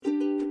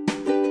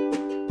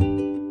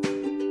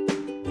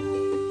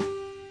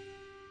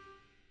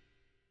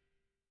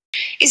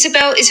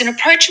Isobel is an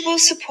approachable,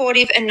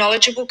 supportive and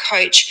knowledgeable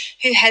coach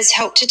who has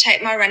helped to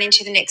take my running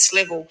to the next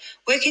level.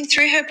 Working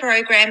through her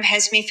program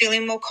has me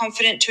feeling more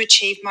confident to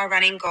achieve my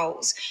running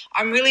goals.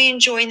 I'm really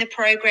enjoying the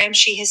program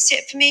she has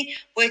set for me,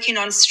 working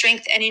on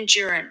strength and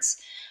endurance.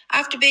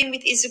 After being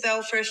with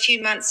Isobel for a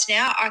few months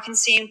now, I can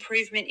see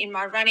improvement in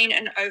my running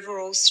and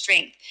overall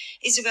strength.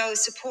 Isobel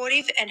is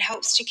supportive and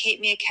helps to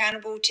keep me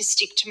accountable to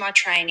stick to my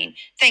training.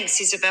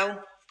 Thanks,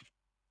 Isobel.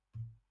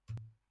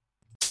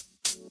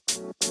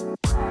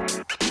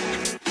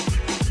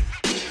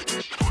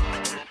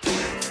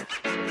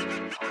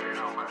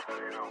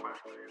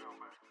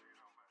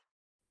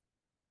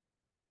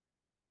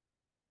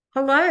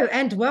 Hello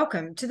and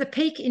welcome to the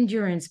Peak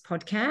Endurance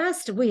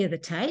Podcast. We are the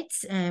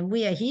Tates and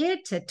we are here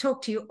to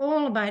talk to you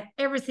all about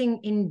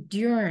everything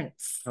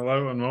endurance.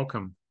 Hello and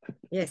welcome.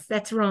 Yes,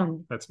 that's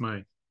Ron. That's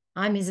me.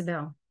 I'm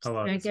Isobel.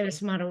 Hello. Don't get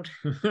us muddled.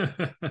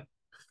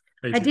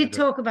 I did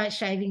talk about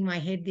shaving my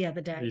head the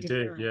other day. You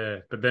did, yeah.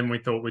 But then we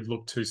thought we'd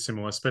look too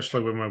similar,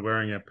 especially when we're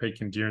wearing our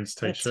Peak Endurance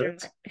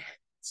t-shirts. Right.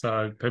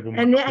 So people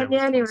might. And the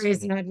only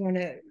reason I'd want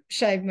to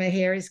shave my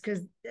hair is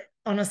because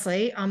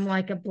honestly, I'm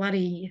like a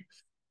bloody,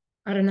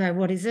 I don't know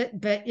what is it,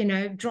 but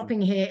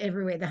dropping hair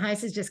everywhere. The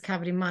house is just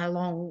covered in my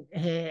long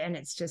hair and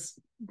it's just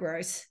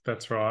gross.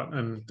 That's right.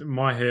 And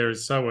my hair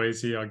is so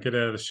easy. I get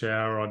out of the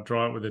shower, I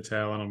dry it with a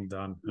towel and I'm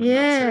done.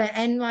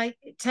 And like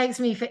it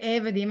takes me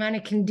forever, the amount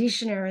of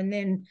conditioner and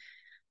then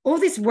all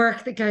this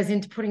work that goes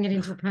into putting it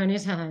into a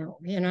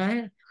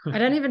ponytail, I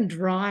don't even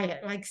dry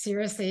it. Like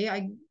seriously,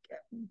 I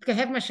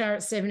have my shower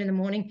at 7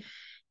 a.m,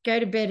 go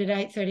to bed at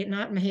 8:30 at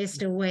night, my hair's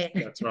still wet.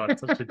 That's right.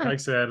 So she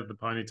takes it out of the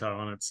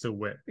ponytail and it's still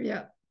wet.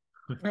 Yeah.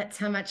 That's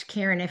how much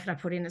care and effort I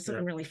put in. It's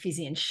looking really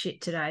fizzy and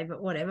shit today,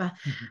 but whatever.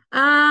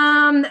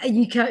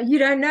 You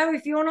don't know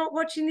if you're not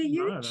watching the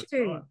YouTube. No, that's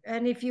right.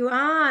 And if you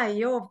are,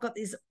 you've got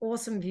this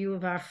awesome view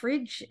of our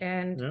fridge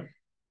and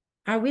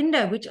our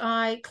window, which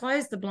I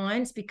closed the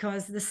blinds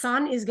because the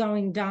sun is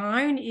going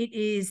down. It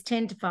is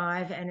 10 to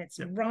 5 and it's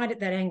right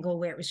at that angle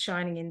where it was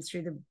shining in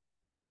through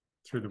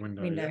the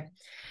window. Yeah.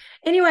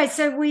 Anyway,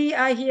 so we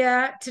are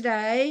here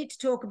today to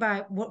talk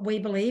about what we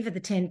believe are the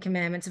 10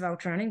 commandments of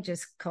ultrarunning,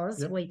 just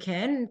because we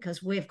can,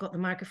 because we've got the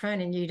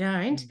microphone and you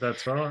don't.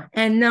 That's right.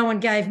 And no one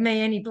gave me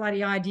any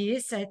bloody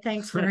ideas, so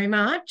thanks very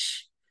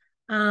much.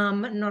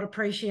 Not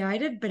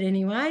appreciated, but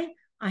anyway,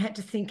 I had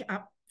to think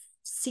up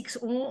 6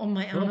 all on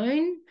my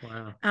own.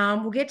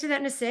 Wow. We'll get to that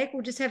in a sec.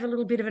 We'll just have a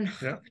little bit of an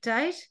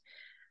update.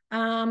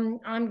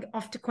 I'm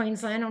off to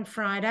Queensland on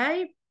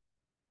Friday.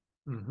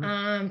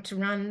 To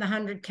run the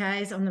 100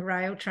 Ks on the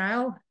rail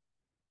trail.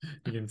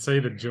 You can see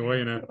the joy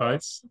in her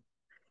face.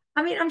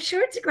 I mean, I'm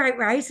sure it's a great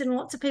race and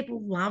lots of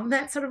people love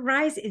that sort of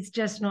race. It's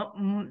just not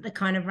the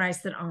kind of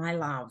race that I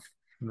love.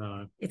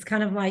 No. It's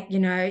kind of like,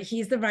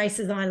 here's the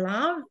races I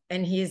love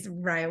and here's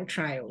rail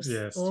trails.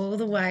 Yes. All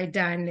the way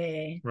down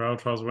there. Rail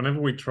trails.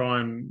 Whenever we try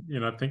and,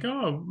 think,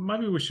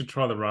 maybe we should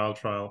try the rail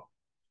trail.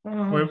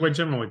 Oh. We're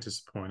generally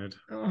disappointed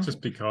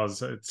just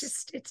because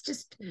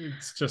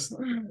it's just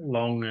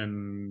long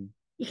and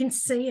you can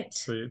see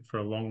it for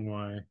a long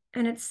way,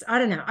 and I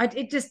don't know,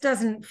 it just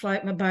doesn't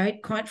float my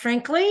boat, quite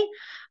frankly.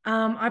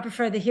 I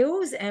prefer the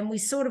hills, and we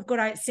sort of got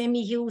out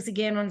semi hills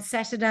again on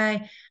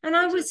Saturday and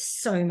I was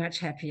so much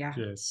happier.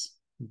 Yes,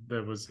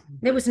 there was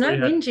no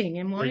whinging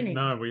and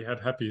whining. We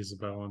had happy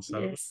Isobel on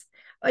Saturday. Yes.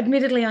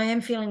 Admittedly, I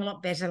am feeling a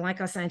lot better. Like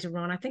I was saying to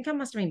Ron, I think I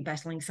must have been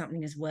battling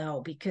something as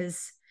well,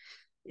 because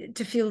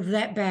to feel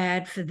that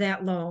bad for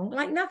that long,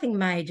 like nothing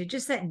major,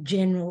 just that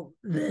general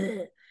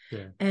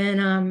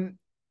and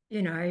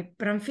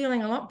but I'm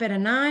feeling a lot better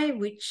now,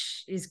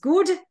 which is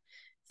good,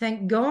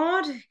 thank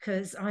God,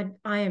 because I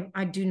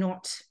do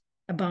not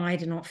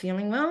abide in not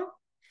feeling well,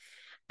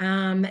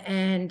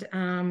 and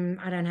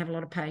I don't have a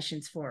lot of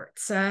patience for it.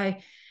 So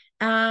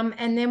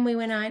and then we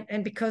went out,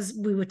 and because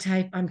we were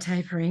I'm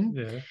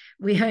tapering,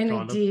 we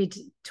only did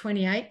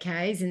 28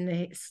 Ks in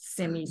the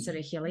semi sort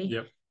of hilly,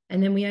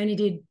 and then we only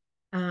did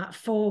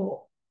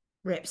 4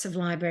 reps of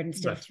Lyrebird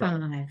instead of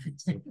 5.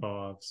 Instead of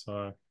 5,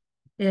 so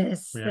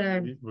yes.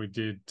 We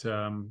did.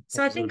 So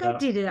I think I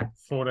did it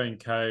 14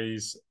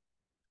 Ks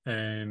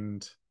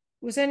and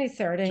it was only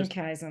 13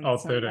 Ks on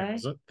Sunday. 13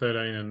 was it?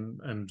 13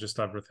 and just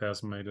over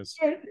 1,000 meters.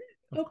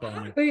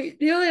 Nearly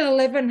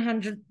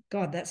 1,100.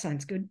 God, that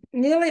sounds good.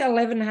 Nearly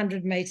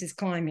 1,100 meters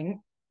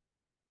climbing.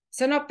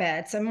 So not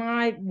bad. So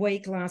my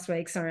week last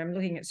week, sorry, I'm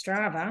looking at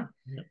Strava.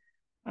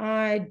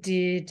 I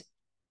did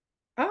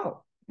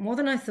more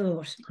than I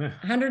thought.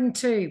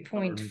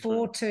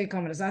 102.42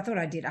 kilometers. I thought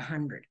I did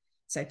 100.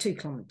 So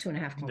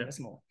 2.5 kilometers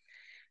more.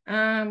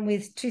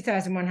 With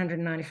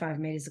 2,195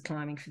 meters of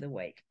climbing for the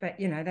week. But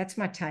that's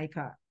my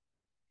taper.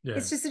 Yeah.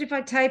 It's just that if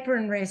I taper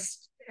and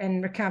rest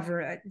and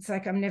recover, it's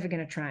like I'm never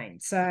going to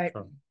train. So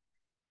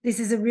this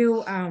is a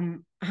real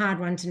hard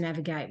one to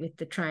navigate with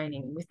the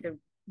training, with the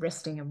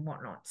resting and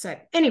whatnot. So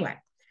anyway,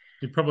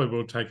 you probably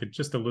will take it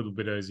just a little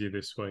bit easier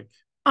this week.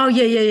 Oh,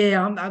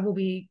 yeah. I will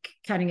be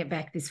cutting it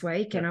back this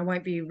week, and I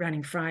won't be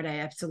running Friday.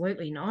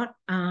 Absolutely not.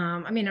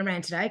 I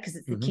ran today because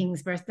it's the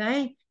King's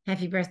birthday.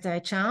 Happy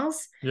birthday,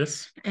 Charles.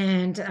 Yes.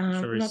 And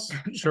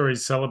sure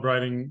he's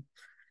celebrating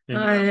in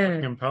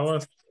Buckingham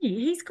Palace.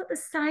 He's got the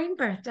same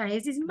birthday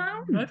as his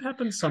mum. That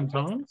happens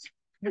sometimes.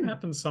 It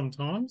happens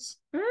sometimes.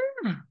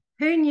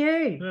 Who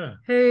knew? Yeah.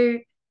 Who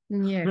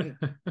knew?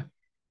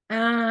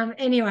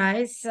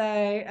 Anyway,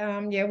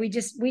 so we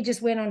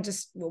just went on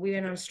we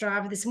went on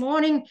Strava this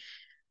morning,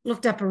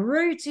 looked up a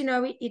route.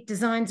 It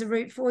designs a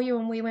route for you,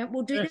 and we went,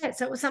 we'll do that.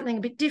 So it was something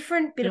a bit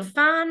different, bit of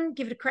fun.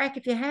 Give it a crack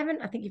if you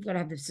haven't. I think you've got to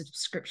have the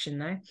subscription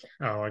though.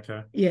 Oh,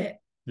 okay. Yeah.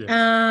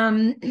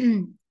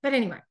 But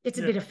anyway, it's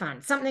a bit of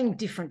fun, something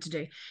different to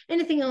do.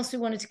 Anything else we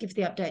wanted to give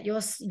the update?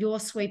 Your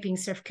sweeping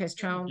Surf Coast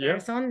Trail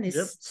Marathon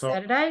this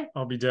Saturday.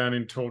 I'll be down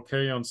in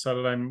Torquay on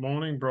Saturday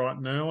morning, bright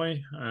and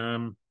early,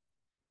 and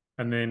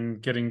then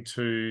getting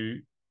to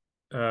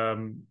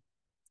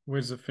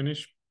where's it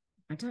finish?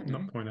 I don't know.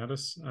 Not Point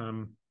Addis.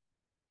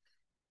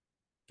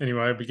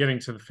 Anyway, I'll be getting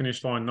to the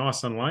finish line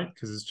nice and late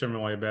because it's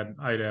generally about an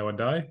 8-hour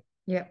day.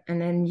 Yep,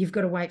 and then you've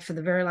got to wait for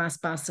the very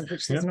last bus, of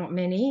which there's not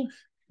many.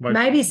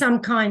 Maybe some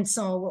kind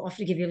soul will offer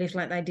to give you a lift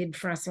like they did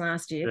for us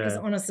last year. Because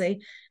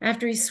honestly,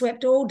 after he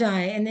swept all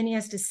day and then he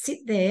has to sit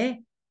there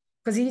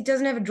because he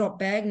doesn't have a drop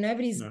bag,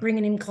 nobody's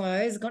bringing him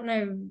clothes, got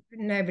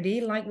nobody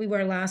like we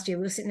were last year.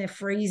 We were sitting there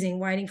freezing,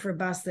 waiting for a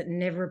bus that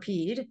never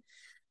appeared.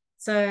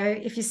 So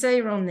if you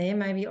see Ron there,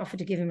 maybe offer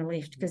to give him a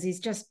lift because he's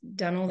just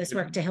done all this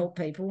work to help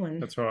people.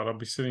 And that's right. I'll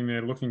be sitting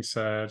there looking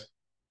sad.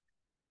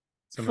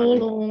 So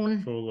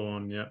forlorn.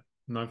 Forlorn, yeah.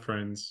 No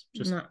friends.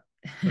 Just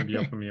maybe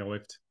offer me a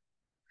lift.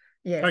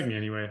 Yeah. Take me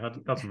anywhere.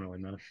 It doesn't really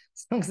matter.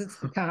 As long as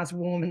the car's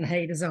warm and the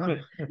heater's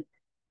on.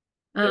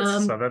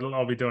 So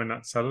I'll be doing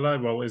that Saturday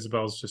while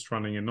Isabel's just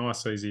running a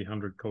nice, easy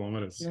 100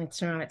 kilometres.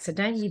 That's right. So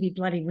don't you be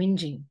bloody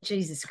whinging.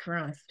 Jesus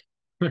Christ.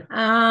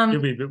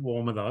 You'll be a bit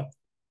warmer though.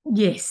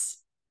 Yes.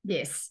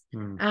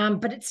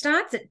 But it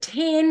starts at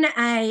 10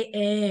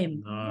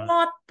 a.m. No.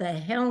 What the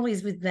hell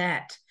is with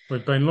that?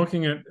 We've been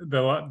looking at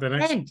the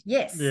next.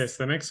 Yes,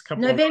 the next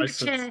couple of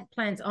races. November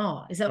plans.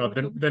 Oh, is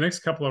that the next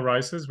couple of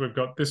races? We've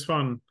got this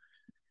one,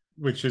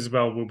 which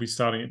Isabel will be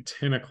starting at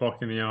 10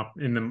 o'clock in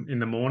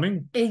the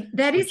morning.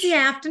 That is the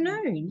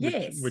afternoon.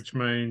 Yes, which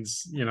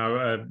means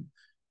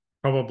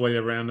probably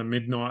around a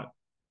midnight,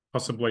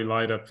 possibly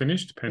later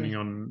finish, depending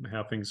on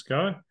how things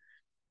go.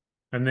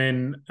 And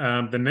then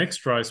the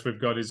next race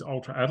we've got is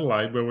Ultra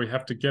Adelaide, where we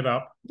have to get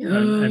up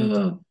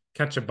and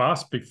catch a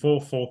bus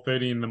before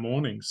 4:30 in the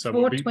morning. So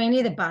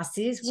 4:20 the bus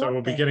is. So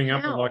we'll be getting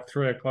up at like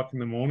 3 o'clock in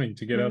the morning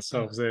to get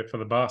ourselves there for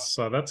the bus.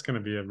 So that's going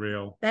to be a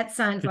real kick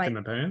in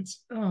the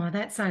pants. Oh,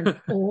 that sounds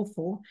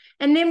awful.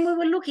 And then we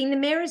were looking, the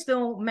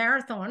Marysville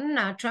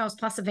Marathon Trails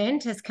Plus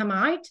event has come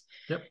out.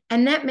 Yep.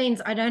 And that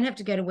means I don't have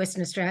to go to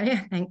Western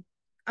Australia.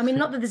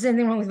 Not that there's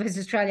anything wrong with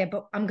Western Australia,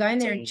 but I'm going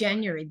there in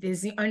January.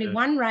 There's only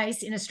one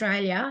race in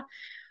Australia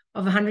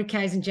of 100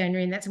 Ks in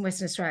January, and that's in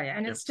Western Australia.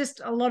 And it's just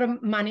a lot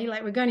of money.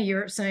 Like, we're going to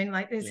Europe soon.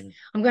 Like this,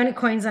 I'm going to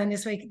Queensland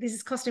this week. This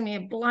is costing me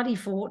a bloody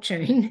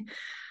fortune.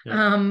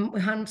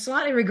 I'm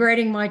slightly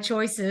regretting my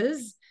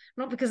choices,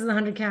 not because of the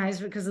 100 Ks,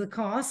 but because of the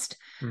cost.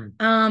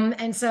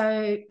 And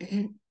so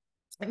it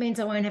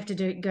means I won't have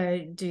to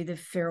go do the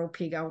Feral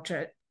Pig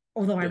Ultra,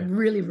 although I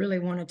really, really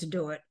wanted to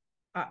do it.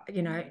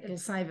 It'll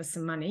save us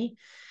some money,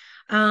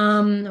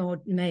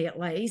 or me at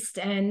least.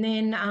 And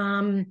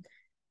then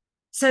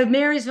so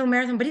Marysville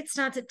Marathon, but it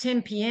starts at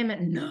 10 p.m.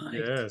 at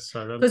night. Yeah,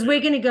 so because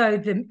we're going to go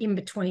the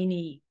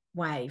in-betweeny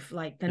wave,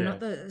 like not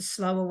the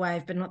slower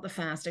wave, but not the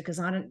faster, because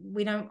I don't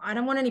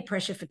want any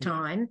pressure for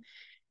time.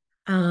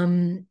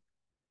 So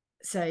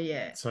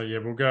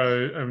we'll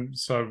go.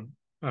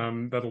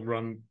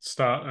 That'll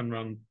start and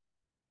run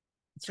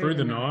through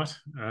the night.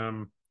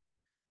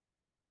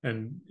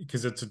 And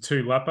because it's a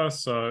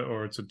 2-lapper,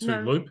 or it's a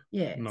 2-loop.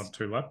 Yeah. Not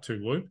 2-lap,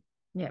 2-loop.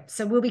 Yeah.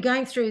 So we'll be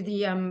going through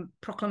the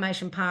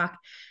Proclamation Park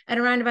at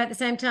around about the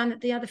same time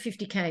that the other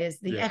 50K is,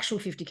 the actual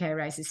 50K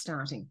race is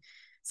starting.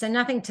 So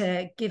nothing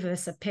to give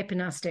us a pep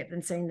in our step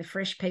than seeing the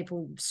fresh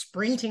people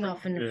sprinting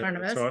off in front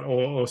of us. Right.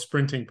 Or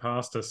sprinting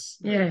past us.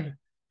 Yeah.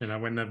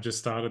 When they've just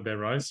started their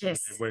race.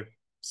 Yes. We're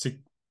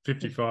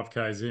 55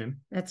 Ks in.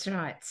 That's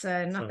right.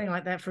 So nothing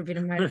like that for a bit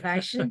of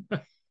motivation.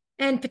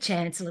 And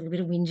perchance a little bit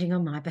of whinging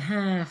on my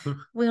behalf.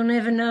 We'll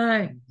never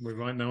know. We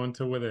won't know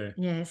until we're there.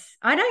 Yes.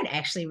 I don't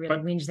actually really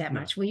whinge that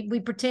much.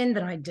 We pretend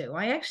that I do.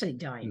 I actually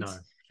don't. No,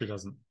 she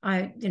doesn't.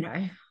 I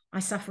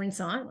suffer in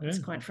silence,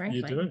 quite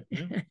frankly. You do,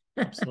 yeah.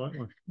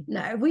 Absolutely.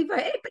 No,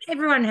 but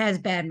everyone has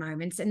bad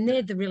moments, and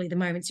they're really the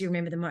moments you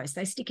remember the most.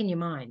 They stick in your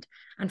mind,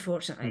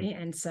 unfortunately.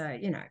 And so,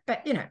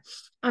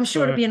 I'm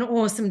sure it'll be an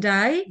awesome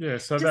day. Yeah,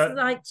 so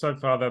so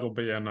far that'll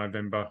be our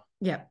November.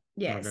 Yeah.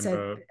 Yeah,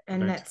 so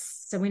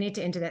we need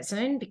to enter that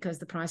soon because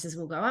the prices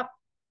will go up.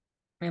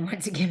 And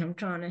once again, I'm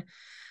trying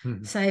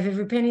to save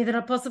every penny that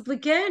I possibly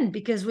can,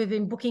 because we've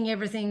been booking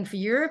everything for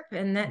Europe,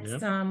 and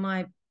that's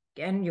my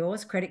and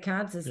yours credit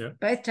cards has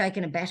both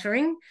taken a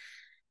battering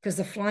because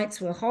the flights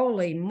were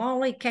holy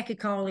moly,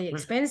 cacocolly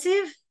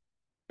expensive.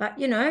 But,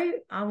 you know,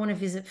 I want to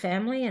visit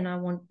family and I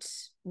want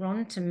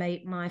Ron to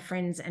meet my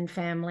friends and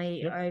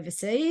family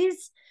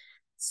overseas.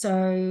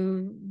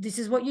 So this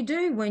is what you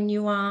do when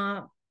you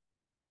are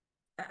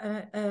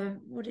an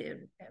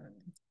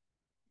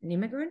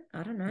immigrant.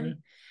 I don't know.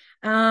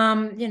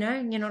 You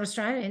know, you're not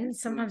Australian.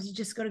 Sometimes you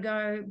just got to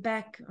go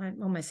back. I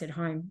almost said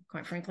home,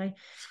 quite frankly.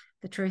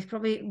 The truth,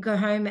 probably go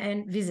home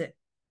and visit.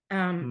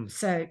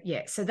 So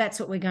that's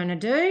what we're going to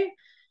do.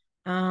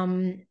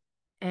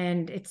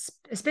 And it's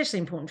especially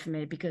important for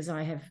me because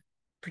I have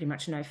pretty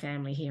much no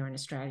family here in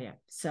Australia.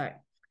 So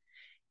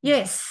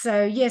yes,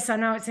 I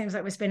know it seems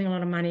like we're spending a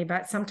lot of money,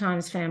 but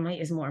sometimes family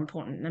is more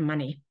important than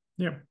money.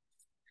 Yeah,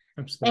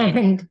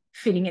 absolutely. And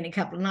fitting in a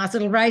couple of nice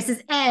little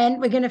races. And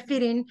we're going to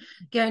fit in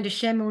going to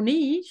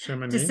Chamonix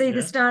to see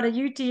the start of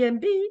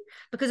UTMB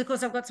because, of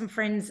course, I've got some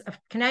friends, a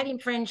Canadian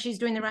friend, she's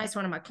doing the race. A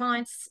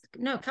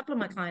couple of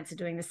my clients are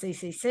doing the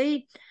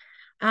CCC.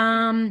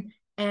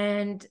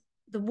 And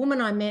the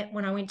woman I met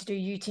when I went to do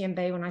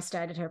UTMB when I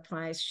stayed at her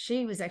place,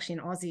 she was actually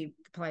an Aussie,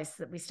 the place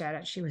that we stayed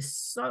at. She was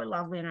so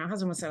lovely and her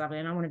husband was so lovely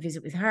and I want to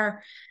visit with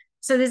her.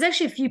 So there's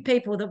actually a few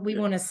people that we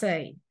want to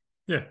see.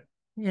 Yeah.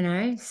 You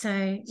know,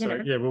 so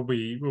yeah, we'll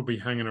be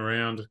hanging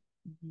around,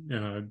 you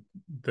know,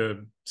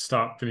 the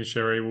start finish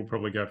area. We'll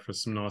probably go for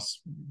some nice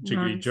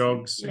jiggy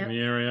jogs in the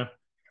area.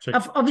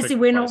 Obviously,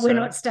 we're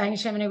not staying in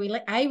Chamonix. We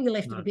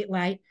left it a bit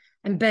late,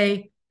 and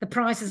B, the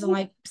prices are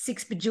like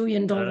 $6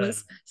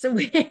 bajillion. So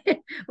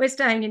we're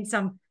staying in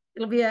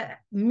it'll be a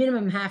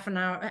minimum half an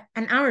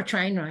hour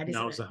train ride.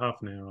 No, it's a half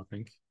an hour, I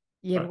think.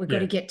 Yeah, but we've got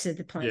to get to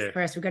the place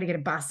first. We've got to get a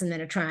bus and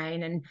then a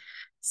train, and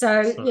so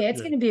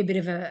it's going to be a bit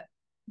of a.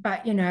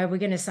 But, you know, we're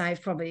going to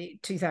save probably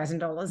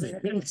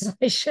 $2,000 in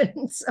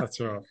inflation. So, that's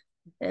right.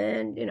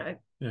 And, you know,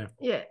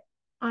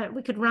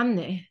 we could run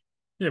there.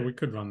 Yeah, we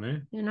could run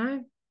there. You know,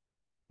 and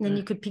then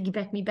you could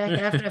piggyback me back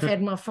after I've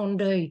had my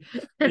fondue.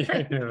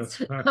 Yeah,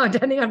 that's right. I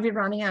don't think I'd be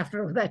running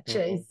after all that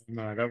cheese.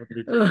 No, that would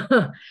be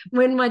good.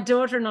 When my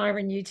daughter and I were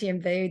in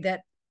UTMB,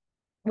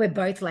 we're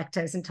both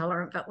lactose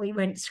intolerant, but we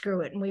went,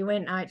 screw it, and we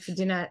went out for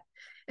dinner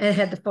and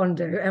had the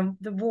fondue, and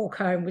the walk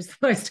home was the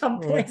most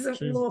unpleasant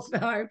walk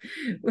home.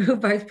 We were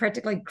both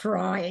practically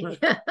crying.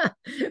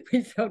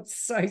 We felt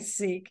so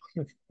sick.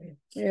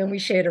 Yeah, and we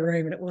shared a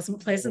room and it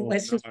wasn't pleasant.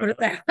 Let's just put it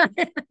that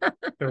way.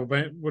 There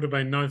would have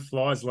been no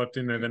flies left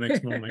in there the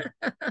next morning.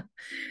 And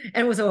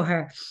it was all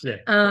her.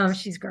 Yeah.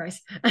 She's gross.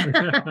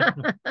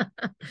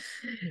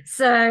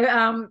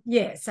 So,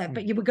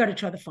 but we've got to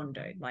try the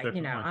fondue. Like, definitely.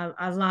 You know,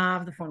 I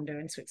love the fondue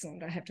in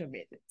Switzerland, I have to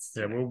admit.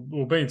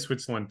 We'll be in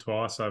Switzerland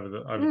twice over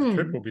the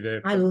trip. We'll be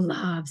there. I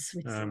love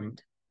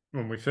Switzerland.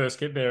 When we first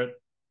get there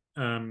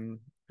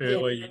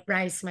early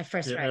race, my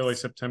first race. Early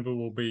September,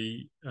 we'll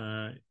be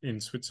in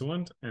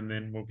Switzerland, and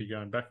then we'll be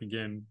going back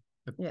again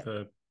at the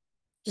start.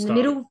 In the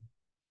middle.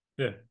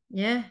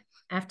 Yeah,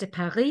 after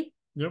Paris.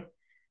 Yep.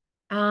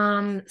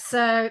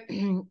 So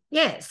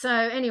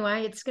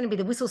anyway, it's going to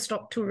be the whistle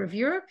stop tour of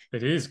Europe.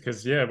 It is,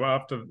 because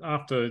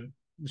after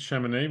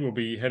Chamonix, we'll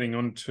be heading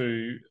on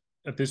to,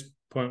 at this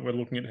point, we're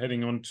looking at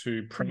heading on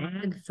to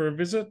Prague for a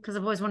visit. Because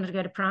I've always wanted to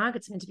go to Prague.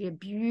 It's meant to be a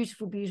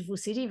beautiful, beautiful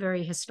city,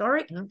 very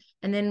historic.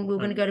 And then we're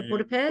going to go to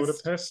Budapest.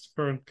 Budapest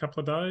for a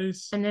couple of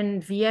days. And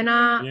then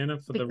Vienna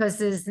because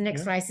there's the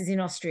next race is in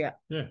Austria.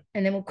 Yeah.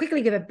 And then we'll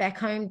quickly give it back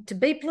home to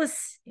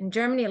Beepless in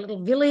Germany, a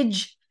little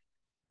village.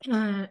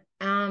 And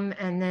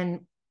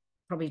then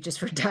probably just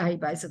for a day,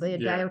 basically, a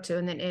day or two,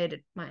 and then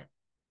Erdit, mate.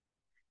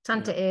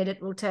 Tante Erdit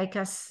will take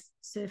us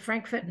to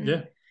Frankfurt.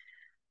 And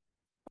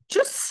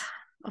just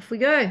off we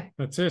go.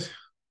 That's it.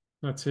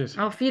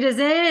 Auf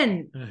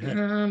Wiedersehen.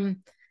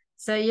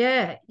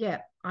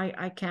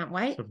 I can't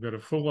wait. So I've got a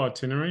full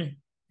itinerary.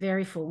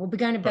 Very full. We'll be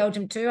going to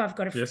Belgium too. I've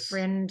got a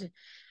friend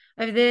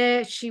over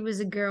there. She was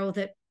a girl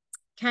that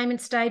came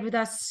and stayed with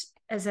us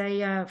as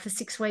for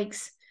 6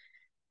 weeks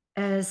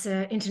as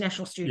an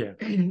international student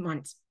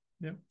once.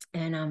 Yeah.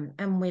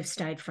 And we've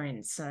stayed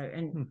friends. So,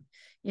 and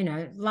you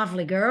know,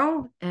 lovely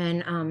girl.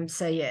 And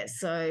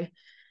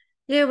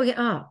we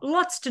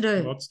lots to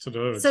do.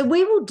 So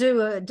we will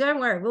do don't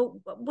worry.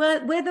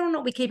 Whether or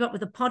not we keep up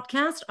with the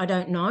podcast, I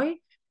don't know,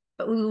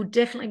 but we will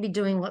definitely be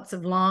doing lots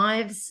of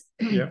lives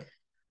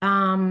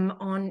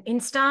on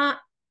Insta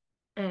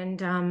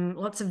and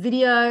lots of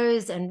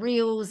videos and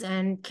reels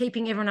and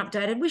keeping everyone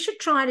updated. We should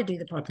try to do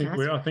the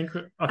podcast. I think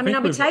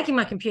I'll be taking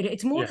my computer.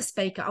 It's more the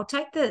speaker. I'll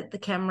take the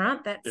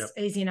camera. That's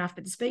easy enough,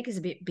 but the speaker's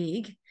a bit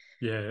big.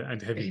 Yeah, and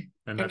heavy.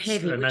 And that's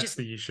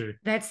the issue.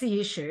 That's the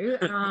issue.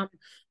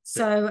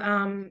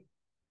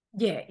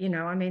 You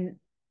know, I mean,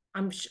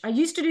 I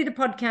used to do the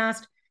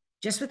podcast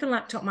just with the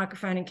laptop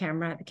microphone and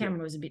camera. The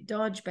camera was a bit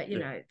dodgy, but you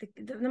know,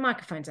 the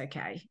microphone's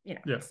okay. You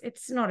know,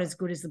 it's not as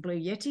good as the Blue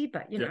Yeti,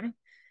 but you know,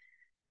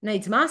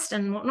 needs must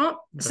and whatnot.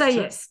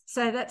 So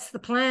that's the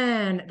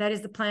plan. That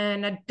is the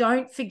plan. Now,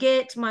 don't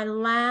forget my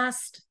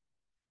last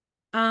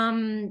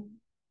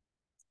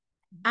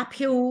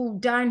uphill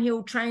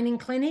downhill training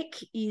clinic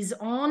is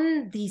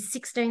on the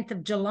 16th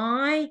of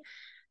July.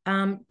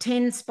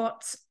 10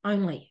 spots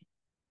only.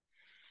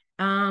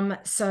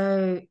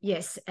 So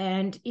yes,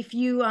 and if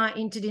you are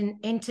entered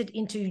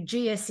into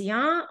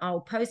GSER,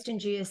 I'll post in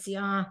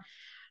GSER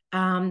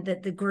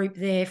that the group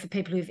there for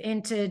people who've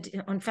entered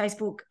on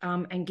Facebook,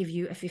 and give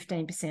you a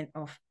 15%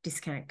 off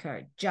discount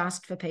code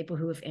just for people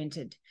who have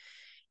entered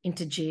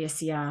into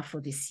GSER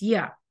for this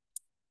year.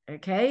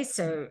 Okay,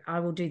 so I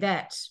will do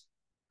that.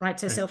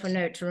 Write herself a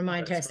note to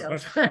remind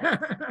herself. Right.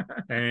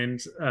 And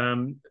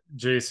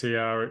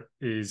GCR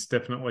is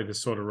definitely the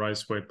sort of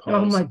race where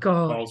Oh my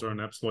God, poles are an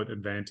absolute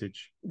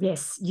advantage.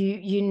 Yes,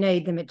 you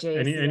need them at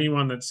GCR.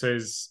 Anyone that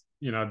says,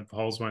 you know, the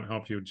poles won't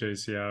help you at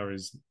GCR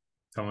is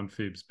telling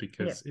fibs,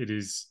 because it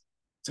is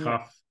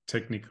tough,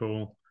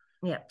 technical,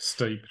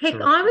 steep. Heck,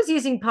 I was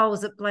using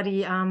poles at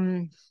bloody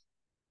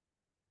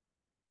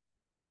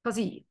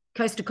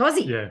Coast to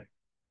Cozzy. Yeah.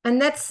 And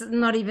that's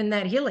not even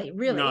that hilly,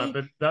 really. No,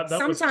 but that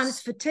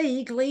sometimes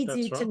fatigue leads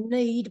you to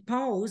need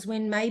poles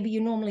when maybe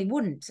you normally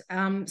wouldn't.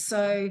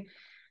 So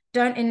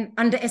don't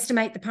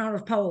underestimate the power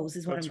of poles,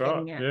 is what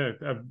I'm getting at. Yeah,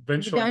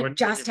 eventually you don't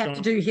just have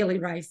to do hilly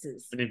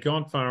races. When you've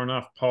gone far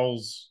enough,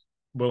 poles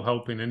will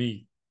help in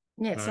any.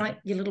 Yeah, it's like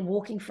your little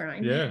walking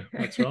frame. Yeah,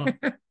 that's right.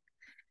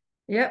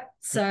 Yep.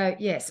 So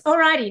yes. All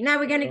righty. Now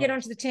we're going to get on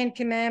to the 10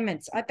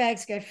 Commandments. I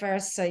bags go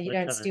first, so you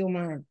don't steal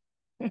mine.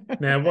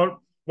 Now,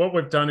 what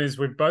we've done is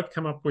we've both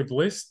come up with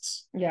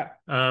lists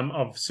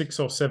of 6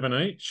 or 7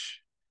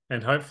 each,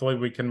 and hopefully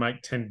we can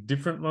make 10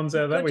 different ones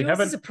out of that. Yours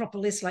is a proper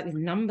list, like with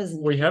numbers.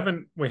 We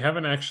haven't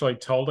actually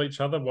told each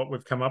other what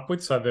we've come up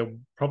with, so there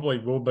probably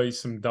will be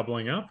some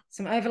doubling up,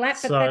 some overlap,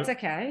 but that's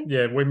okay.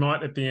 Yeah, we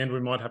might at the end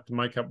have to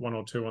make up 1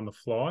 or 2 on the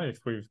fly if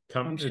we've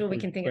come. I'm sure we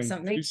can think of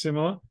something too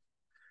similar.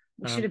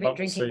 We should have been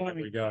drinking wine.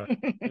 Here we go.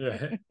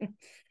 Yeah.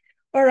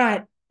 All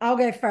right. I'll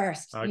go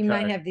first. Okay. You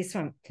may have this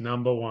one.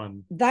 Number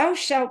 1. Thou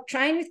shalt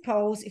train with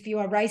poles if you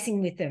are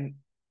racing with them,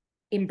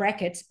 in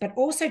brackets, but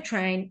also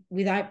train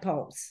without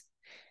poles.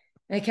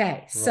 Okay,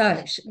 right.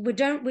 So we're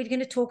going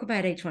to talk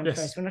about each one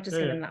first. We're not just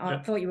going to.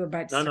 I thought you were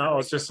about to. No, I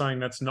was just saying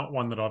that's not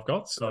one that I've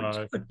got.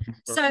 So,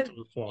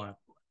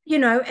 you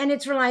know, and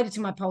it's related to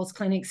my poles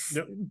clinics,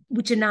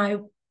 which are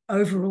now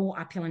overall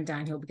uphill and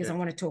downhill, because I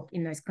want to talk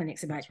in those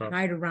clinics about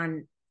how to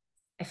run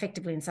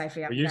effectively and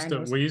safely up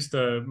we used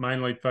to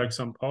mainly focus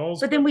on poles,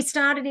 but then we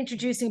started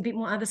introducing a bit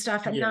more other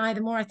stuff, and now the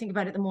more I think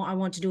about it, the more I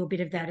want to do a bit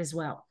of that as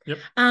well.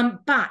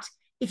 But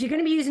if you're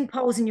going to be using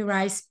poles in your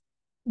race,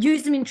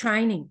 use them in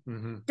training.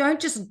 Don't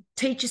just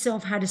teach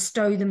yourself how to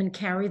stow them and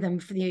carry them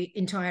for the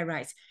entire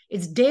race.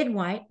 It's dead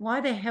weight.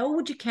 Why the hell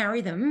would you carry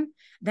them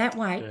that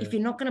way if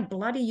you're not going to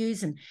bloody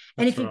use them?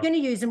 And if you're going to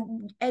use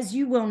them, as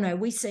you well know,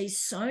 we see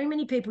so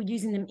many people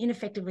using them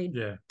ineffectively,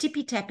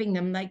 tippy tapping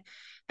them,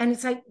 and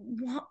it's like,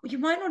 what? You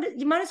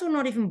might as well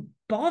not even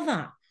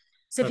bother.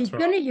 So if you're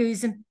going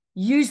to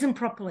use them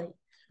properly.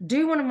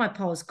 Do one of my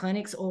poles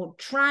clinics, or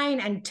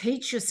train and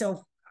teach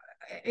yourself.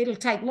 It'll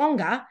take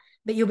longer,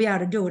 but you'll be able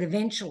to do it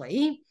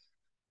eventually.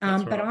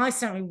 But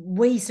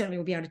we certainly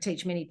will be able to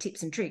teach many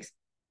tips and tricks.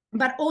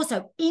 But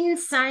also, in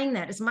saying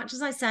that, as much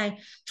as I say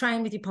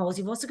train with your poles,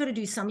 you've also got to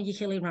do some of your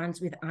hilly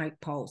runs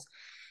without poles.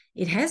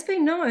 It has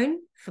been known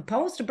for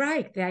poles to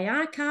break. They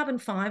are carbon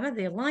fiber,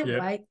 they're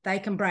lightweight, they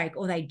can break,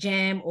 or they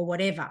jam, or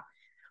whatever.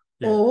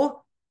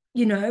 Or,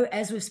 you know,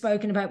 as we've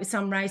spoken about with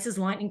some races,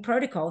 lightning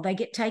protocol, they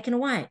get taken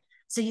away.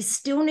 So you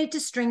still need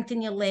to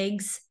strengthen your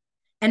legs.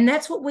 And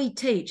that's what we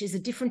teach, is the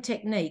different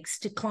techniques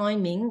to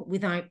climbing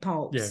without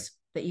poles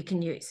that you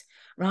can use,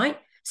 right?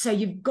 So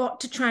you've got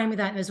to train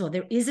without them as well.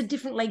 There is a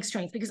different leg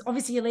strength, because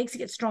obviously your legs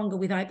get stronger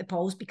without the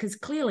poles, because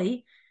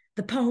clearly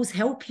the poles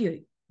help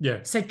you.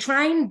 Yeah. So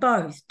train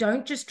both.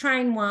 Don't just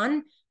train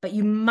one, but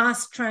you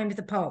must train with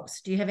the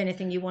poles. Do you have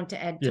anything you want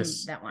to add to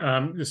that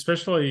one?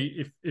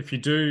 Especially if you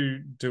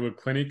do a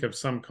clinic of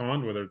some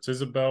kind, whether it's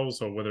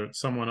Isabel's or whether it's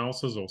someone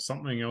else's or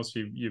something else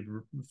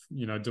you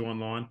do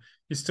online,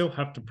 you still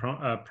have to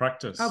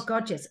practice. Oh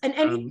God, yes. And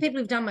people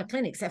who've done my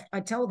clinics, I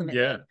tell them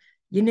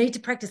you need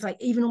to practice, like,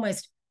 even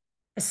almost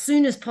as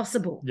soon as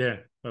possible. Yeah,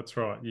 that's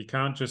right. You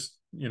can't just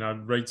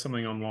read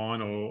something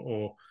online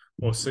or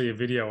see a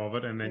video of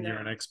it and then you're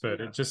an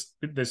expert.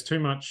 There's too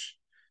much.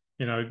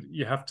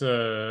 You have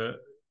to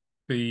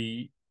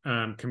be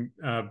learn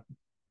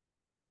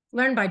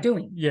by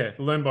doing. Yeah,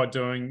 learn by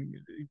doing.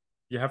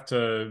 You have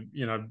to,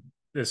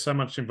 there's so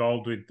much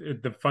involved with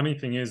it. The funny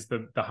thing is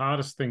that the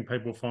hardest thing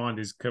people find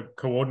is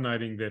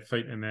coordinating their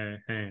feet and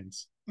their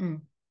hands.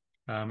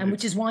 And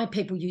which is why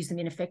people use them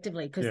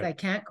ineffectively, because they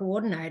can't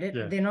coordinate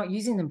it. They're not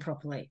using them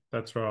properly.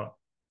 That's right.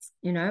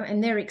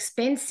 And they're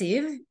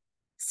expensive.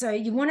 So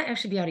you want to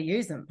actually be able to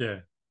use them.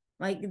 Yeah.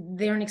 Like,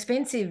 they're an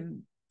expensive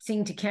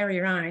thing to carry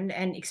around,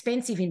 and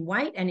expensive in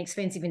weight and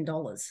expensive in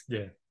dollars.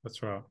 Yeah,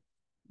 that's right.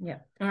 Yeah.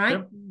 All right.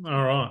 Yep.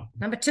 All right.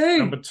 Number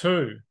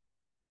two.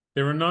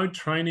 There are no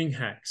training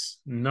hacks.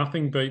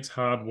 Nothing beats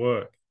hard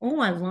work.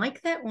 Oh, I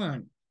like that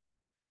one.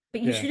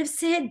 But you should have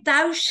said,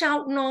 thou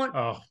shalt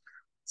not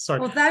sorry.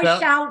 Well,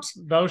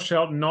 thou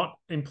shalt not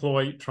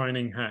employ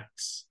training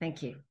hacks.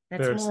 Thank you.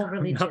 That's more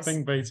religious.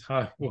 Nothing beats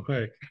hard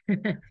work.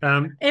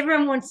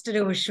 Everyone wants to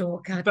do a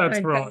shortcut.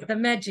 That's right. The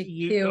magic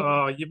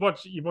pill. You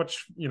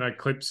watch,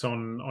 clips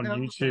on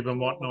YouTube and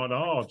whatnot.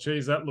 Oh,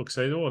 geez, that looks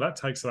easy. Oh, that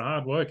takes the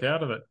hard work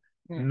out of it.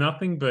 Yeah.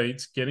 Nothing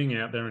beats getting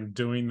out there and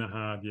doing the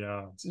hard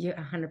yards. You're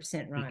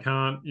 100%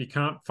 right. You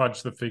can't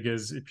fudge the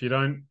figures if you're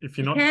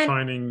not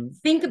training.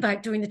 Think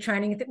about doing the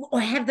training or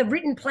have the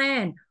written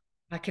plan.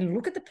 I can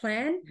look at the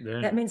plan.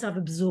 Yeah. That means I've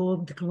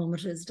absorbed the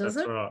kilometers, does it?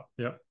 That's right.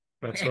 Yep.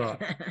 That's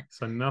right.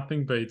 So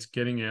nothing beats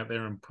getting out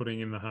there and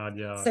putting in the hard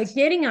yards. So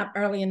getting up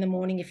early in the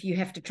morning if you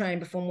have to train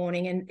before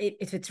morning, and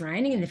if it's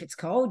raining and if it's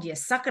cold, you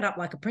suck it up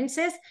like a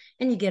princess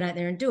and you get out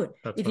there and do it.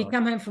 If you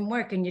come home from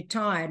work and you're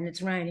tired and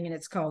it's raining and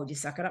it's cold, you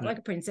suck it up like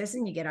a princess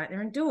and you get out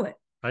there and do it.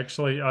 I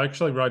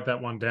actually wrote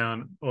that one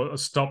down or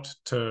stopped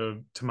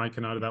to make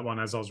a note of that one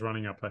as I was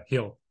running up a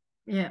hill.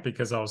 Yeah.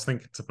 Because I was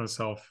thinking to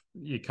myself,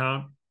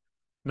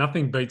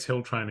 nothing beats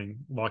hill training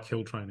like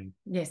hill training.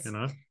 Yes. You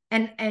know?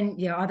 And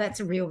yeah,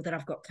 that's a reel that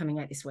I've got coming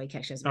out this week,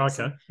 actually.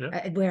 Okay.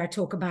 Yeah. Where I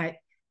talk about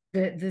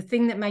the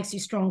thing that makes you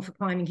strong for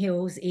climbing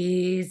hills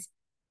is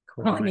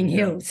climbing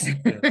hills.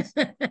 Yes.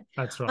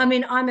 That's right. I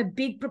mean, I'm a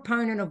big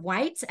proponent of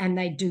weights and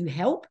they do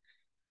help.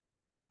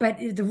 But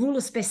the rule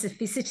of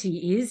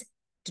specificity is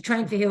to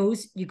train for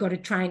hills, you've got to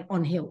train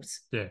on hills.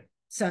 Yeah.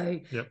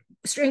 So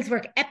strength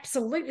work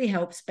absolutely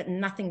helps, but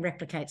nothing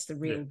replicates the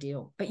real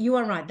deal. But you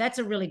are right. That's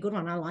a really good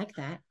one. I like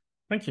that.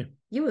 Thank you.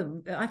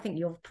 I think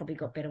you've probably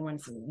got better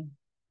ones than me.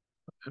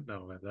 I don't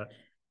know about that.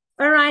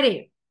 All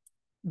righty.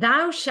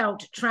 Thou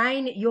shalt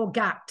train your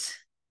gut.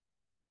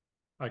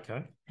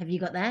 Okay. Have you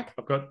got that?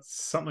 I've got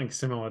something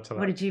similar to that.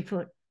 What did you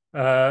put?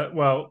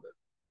 Well.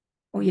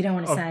 Or you don't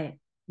want to say it?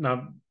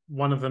 No,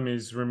 one of them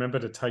is remember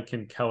to take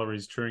in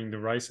calories during the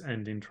race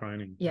and in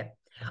training. Yeah.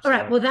 All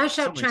right. Well, thou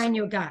shalt train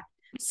your gut.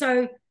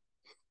 So,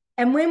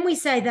 and when we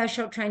say thou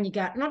shalt train your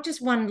gut, not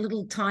just one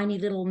little tiny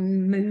little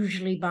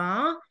muesli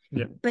bar,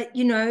 but,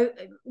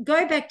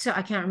 go back to,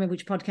 I can't remember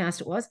which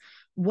podcast it was,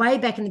 way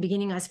back in the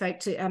beginning, I spoke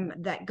to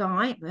that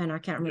guy, and I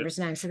can't remember his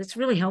name, so that's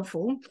really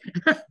helpful.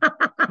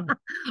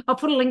 I'll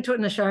put a link to it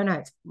in the show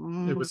notes.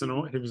 He was an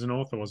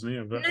author, wasn't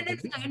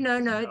he?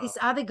 No. This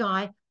other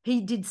guy,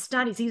 he did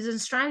studies. He's an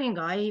Australian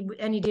guy,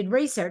 and he did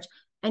research,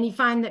 and he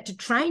found that to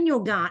train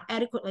your gut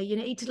adequately, you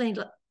need to need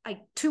like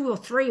 2 or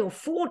 3 or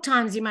 4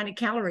 times the amount of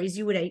calories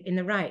you would eat in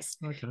the race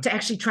to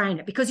actually train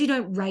it, because you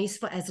don't race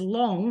for as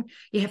long,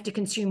 you have to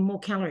consume more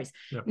calories.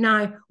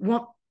 Now,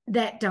 what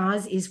that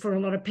does is for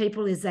a lot of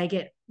people is they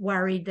get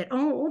worried that,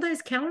 all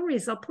those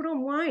calories, I'll put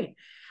on weight.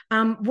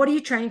 What are you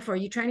training for? Are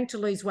you training to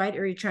lose weight,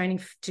 or are you training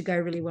to go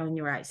really well in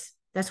your race?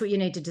 That's what you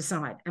need to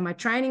decide. Am I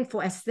training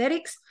for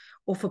aesthetics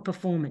or for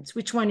performance?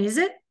 Which one is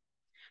it?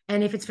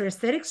 And if it's for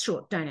aesthetics,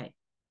 sure, don't eat.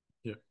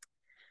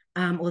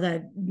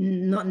 Although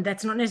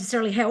that's not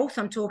necessarily health,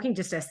 I'm talking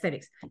just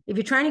aesthetics. If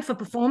you're training for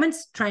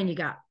performance, train your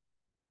gut,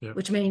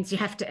 which means you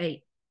have to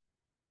eat.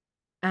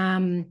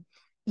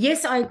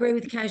 Yes, I agree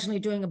with occasionally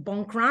doing a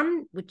bonk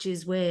run, which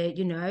is where,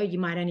 you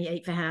might only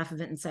eat for half of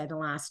it and say the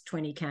last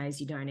 20 Ks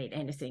you don't eat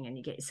anything and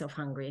you get yourself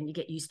hungry and you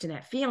get used to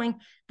that feeling.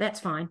 That's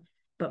fine.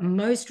 But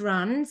most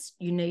runs,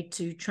 you need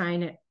to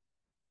train it,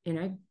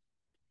 and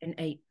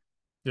eat.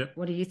 Yep.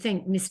 What do you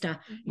think, Mister?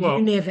 You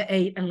never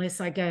eat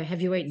unless I go,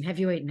 have you eten? Have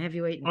you eten? Have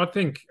you eaten? I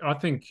think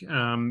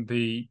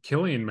the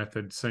Killian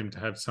method seemed to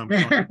have some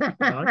kind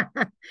of,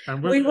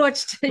 and we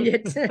watched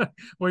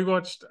we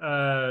watched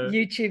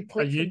YouTube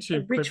clip,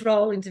 a Rich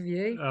Roll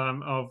interview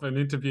of an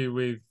interview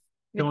with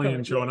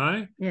Killian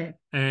Jornet. Yeah.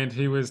 And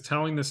he was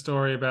telling the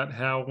story about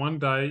how one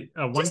time,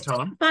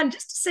 fun,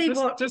 just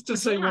to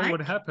see what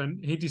would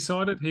happen, he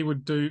decided he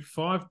would do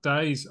 5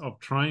 days of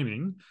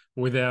training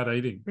without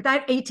eating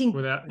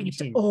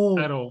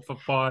at all for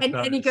 5 days.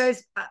 And he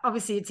goes,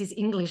 obviously it's his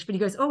English, but he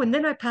goes, and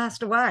then I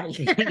passed away.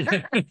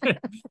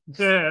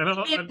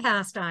 And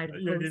passed out.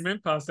 Yeah, he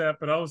meant passed out,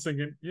 but I was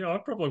thinking, I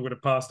probably would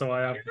have passed away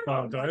after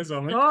 5 days.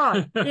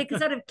 God,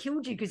 because I'd have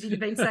killed you because you'd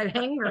been so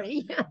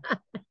hangry.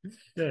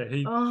 Yeah,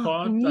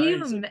 5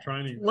 days of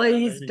training.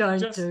 Please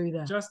don't do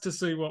that. Just to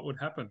see what would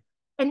happen.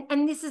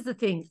 And this is the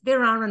thing,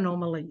 there are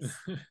anomalies.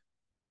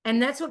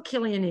 And that's what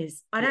Killian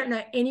is. I don't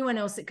know anyone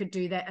else that could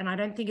do that, and I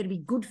don't think it'd be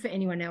good for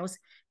anyone else.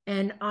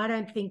 And I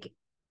don't think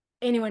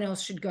anyone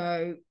else should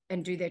go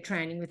and do their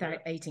training without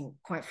eating,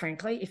 quite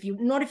frankly. If you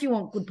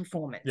want good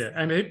performance. Yeah,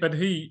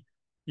 he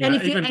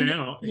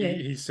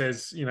he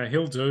says,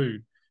 he'll do,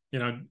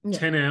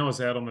 10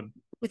 hours out on the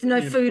with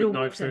no food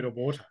or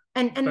water.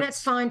 And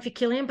that's fine for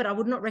Killian, but I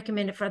would not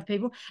recommend it for other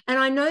people. And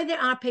I know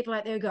there are people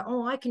out there who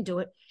go, I can do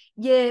it.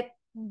 Yeah,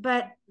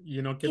 but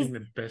you're not getting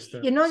the best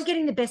out. You're not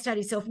getting the best out of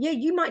yourself. Yeah,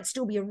 you might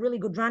still be a really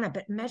good runner,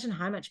 but imagine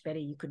how much better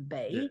you could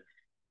be. Yeah.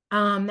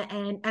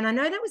 And I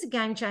know that was a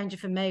game changer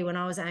for me when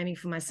I was aiming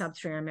for my sub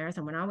 3-hour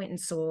marathon, when I went and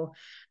saw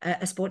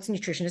a sports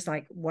nutritionist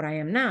like what I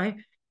am now.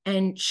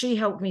 And she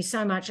helped me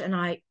so much, and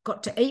I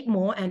got to eat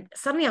more, and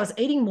suddenly I was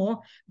eating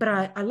more, but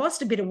I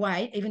lost a bit of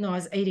weight, even though I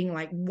was eating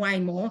like way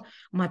more.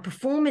 My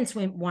performance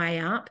went way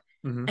up,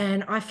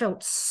 and I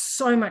felt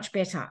so much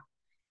better.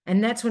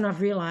 And that's when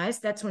I've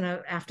realized,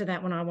 after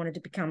that, when I wanted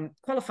to become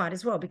qualified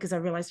as well, because I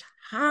realized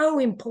how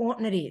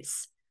important it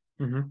is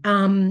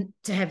to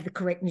have the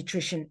correct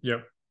nutrition.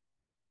 Yep.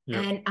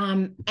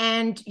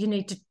 And you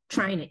need to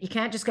train it. You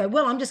can't just go,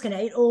 well, I'm just going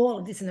to eat all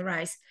of this in the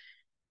race.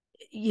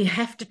 You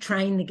have to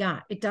train the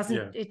gut. It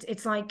doesn't,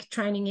 it's like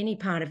training any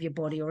part of your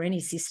body or any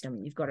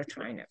system. You've got to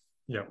train it.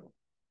 Yep.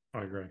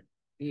 I agree.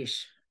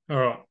 Yes. All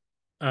right.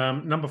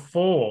 Number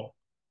 4,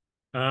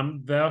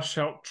 thou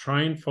shalt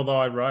train for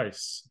thy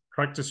race.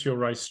 Practice your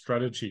race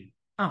strategy.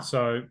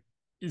 So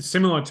it's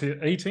similar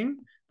to eating,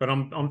 but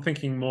I'm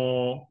thinking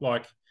more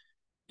like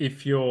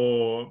if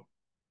you're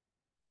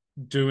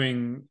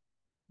doing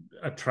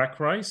a track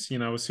race, a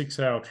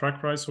 6-hour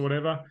track race or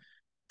whatever,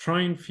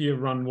 train for your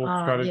run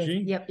walk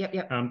strategy. Yes.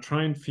 Yep.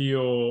 Train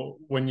for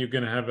when you're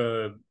going to have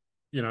a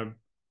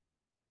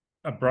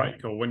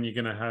break, or when you're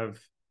going to have,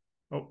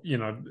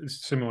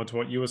 similar to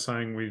what you were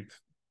saying with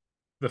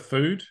the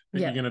food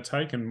that you're going to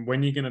take, and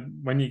when you're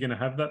going to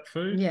have that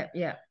food.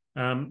 Yeah.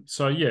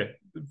 So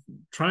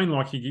train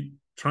like you're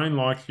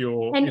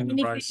in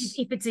the race.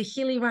 If it's a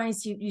hilly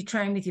race, you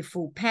train with your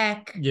full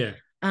pack. Yeah.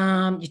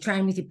 You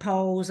train with your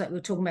poles, like we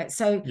were talking about.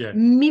 So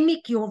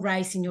mimic your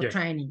race in your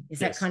training. Is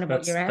that kind of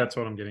what you're at? That's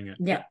what I'm getting at.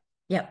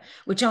 Yeah.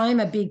 Which I'm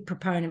a big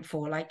proponent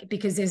for,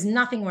 because there's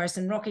nothing worse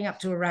than rocking up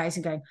to a race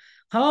and going,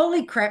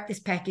 holy crap, this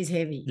pack is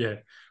heavy. Yeah.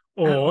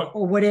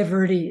 Or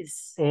whatever it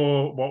is.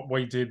 Or what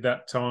we did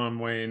that time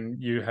when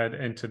you had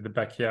entered the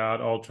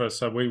backyard ultra.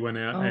 So we went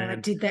out I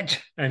did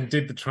that. And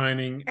did the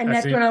training. And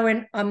that's when I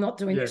went, I'm not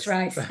doing this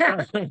race.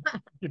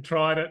 You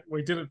tried it.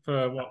 We did it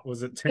for, what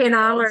was it, 10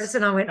 hours.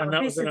 And I went,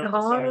 this is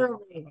horrible.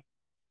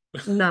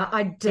 No,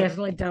 I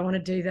definitely don't want to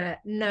do that.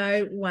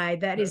 No way.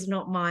 That is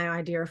not my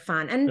idea of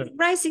fun. And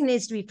racing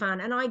needs to be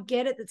fun. And I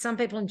get it that some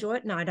people enjoy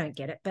it. No, I don't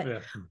get it.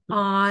 But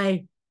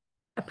I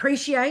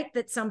appreciate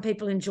that some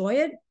people enjoy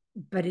it.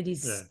 But it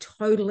is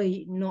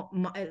totally not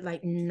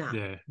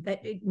no.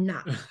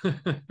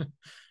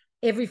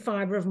 Every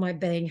fiber of my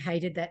being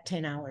hated that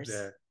 10 hours.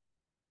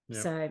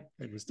 So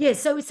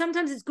so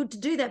sometimes it's good to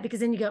do that, because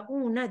then you go,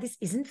 oh no, this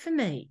isn't for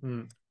me.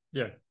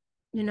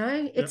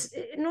 It's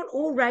not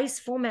all race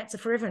formats are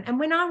for everyone. And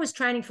when I was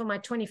training for my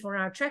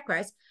 24-hour track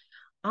race,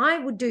 I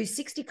would do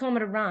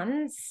 60-kilometer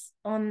runs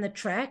on the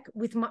track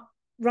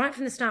right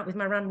from the start with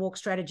my run walk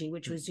strategy,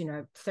 which was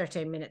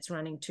 13 minutes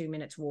running, 2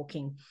 minutes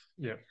walking.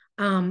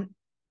 And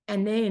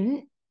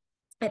then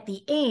at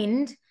the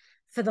end,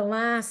 for the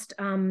last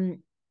 5-10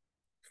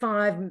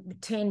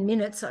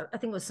 minutes, I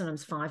think it was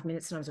sometimes 5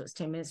 minutes, sometimes it was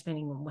 10 minutes,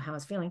 depending on how I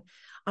was feeling,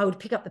 I would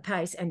pick up the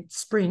pace and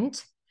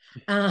sprint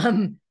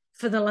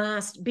for the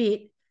last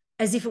bit,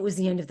 as if it was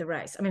the end of the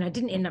race. I mean, I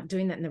didn't end up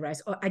doing that in the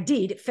race. I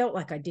did. It felt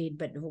like I did,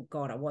 but oh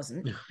God, I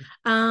wasn't.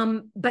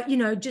 But,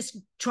 just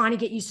trying to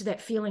get used to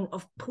that feeling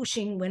of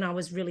pushing when I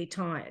was really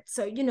tired.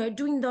 So,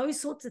 doing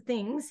those sorts of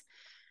things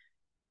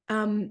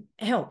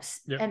helps.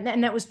 And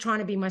that was trying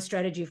to be my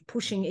strategy of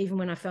pushing even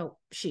when I felt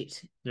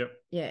shit.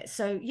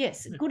 So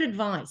yes, good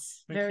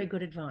advice. Very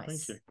good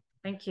advice.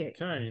 Thank you.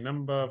 Okay,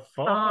 number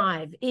 5.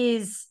 5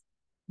 is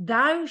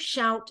thou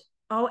shalt,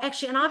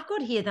 and I've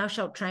got here, thou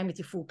shalt train with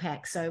your full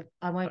pack, so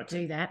I won't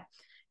do that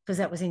because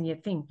that was in your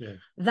thing.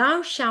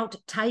 Thou shalt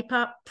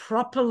taper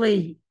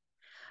properly.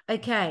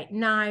 Okay,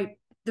 now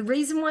the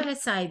reason why I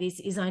say this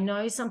is I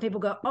know some people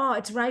go, oh,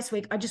 it's race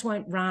week, I just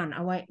won't run,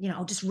 I won't,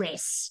 I'll just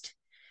rest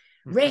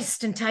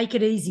and take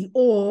it easy.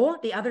 Or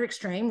the other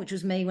extreme, which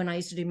was me when I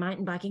used to do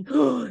mountain biking,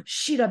 oh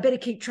shit, I better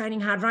keep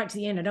training hard right to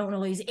the end, I don't want to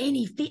lose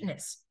any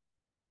fitness.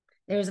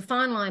 There is a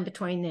fine line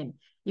between them.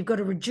 You've got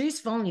to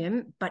reduce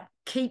volume but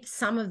keep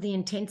some of the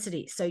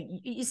intensity. So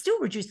you still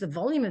reduce the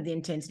volume of the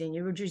intensity and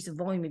you reduce the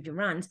volume of your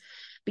runs,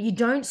 but you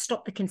don't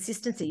stop the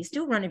consistency. You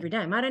still run every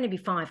day. It might only be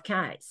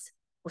 5Ks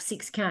or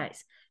 6Ks,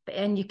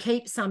 and you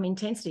keep some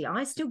intensity.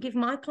 I still give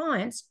my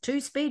clients 2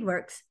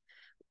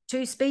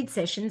 speed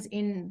sessions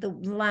in the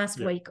last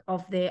week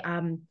of their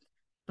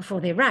before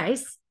their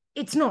race.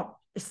 It's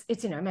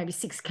maybe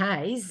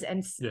 6Ks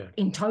and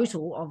in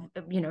total of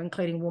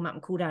including warm up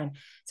and cool down.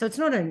 So it's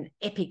not an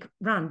epic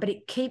run, but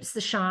it keeps the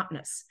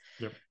sharpness.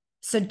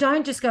 So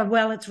don't just go,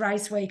 well, it's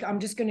race week, I'm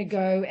just going to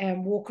go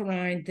and walk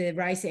around the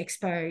race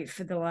expo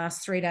for the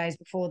last 3 days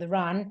before the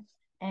run.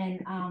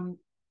 And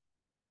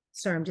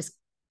sorry, I'm just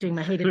doing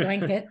my heated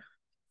blanket.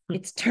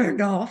 It's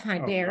turned off. I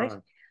dare it.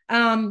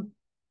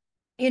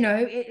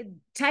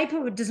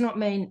 Taper does not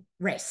mean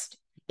rest.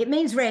 It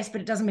means rest, but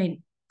it doesn't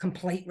mean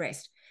complete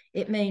rest.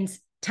 It means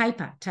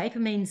taper. Taper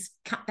means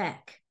cut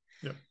back.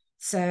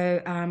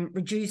 So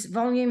reduce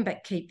volume,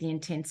 but keep the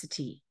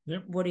intensity.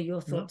 What are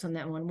your thoughts on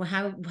that one? Well,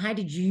 how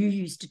did you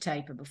used to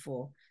taper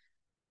before?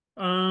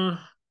 I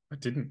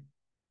didn't.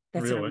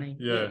 That's really. what I mean.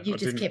 You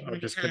just kept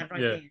running hard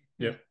right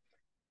there.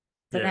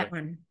 So that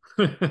one.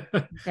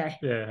 Okay.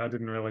 I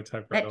didn't really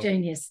taper that at all.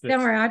 Genius. Yes.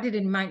 Don't worry, I did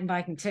it in mountain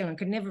biking too and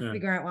could never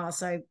figure out why I was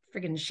so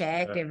friggin'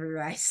 shagged every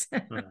race.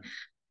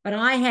 But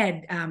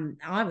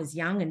I was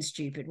young and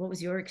stupid. What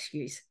was your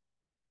excuse?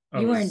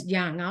 You weren't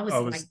young. I was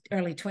like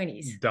early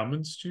 20s. Dumb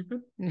and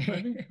stupid,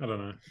 maybe? I don't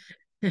know.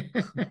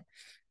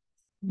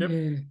 Yep.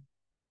 Yeah.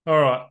 All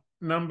right.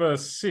 Number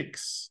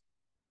 6.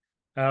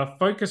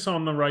 Focus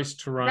on the race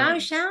terrain.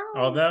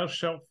 Thou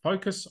shalt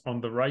focus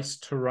on the race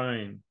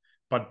terrain,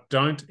 but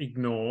don't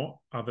ignore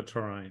other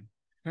terrain.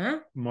 Huh?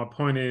 My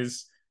point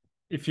is,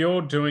 if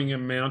you're doing a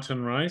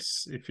mountain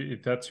race,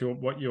 if that's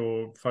what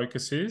your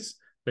focus is,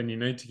 then you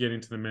need to get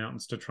into the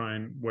mountains to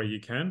train where you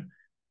can,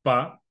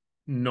 but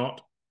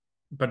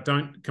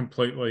don't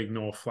completely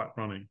ignore flat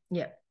running.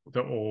 Yeah.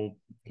 Or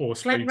flat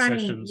speed running,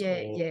 sessions.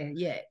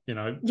 Yeah. You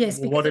know, yes,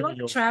 because a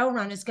lot of trail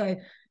runners go,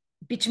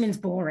 bitumen's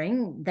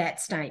boring,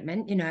 that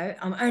statement, you know,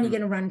 I'm only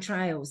going to run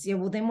trails. Yeah,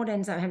 well, then what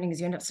ends up happening is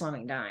you end up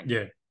slowing down.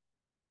 Yeah,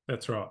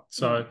 that's right.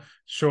 So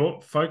sure,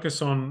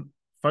 focus on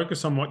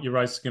what your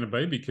race is going to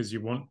be, because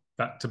you want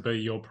that to be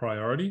your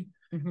priority,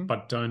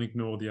 but don't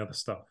ignore the other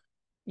stuff.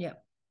 Yeah.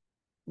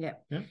 Yeah.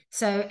 Yeah.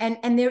 So,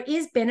 and there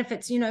is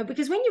benefits, you know,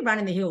 because when you run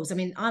in the hills, I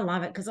mean, I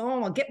love it because,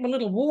 I get my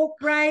little walk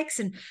breaks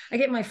and I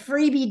get my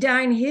freebie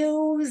down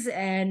hills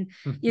and,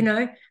 you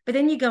know, but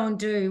then you go and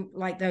do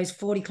like those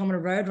 40-kilometer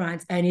road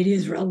rides and it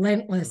is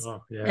relentless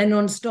and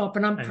nonstop.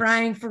 And I'm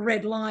praying for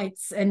red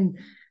lights and,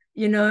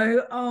 you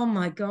know, oh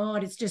my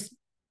God, it's just.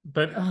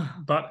 But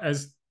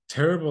as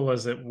terrible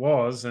as it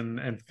was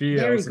and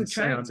feels and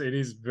sounds, it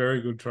is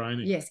very good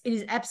training. Yes, it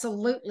is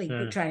absolutely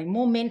good training,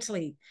 more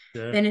mentally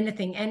than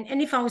anything.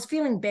 And if I was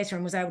feeling better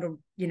and was able to,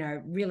 you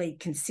know, really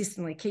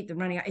consistently keep the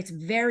running, it's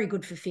very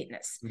good for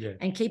fitness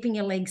and keeping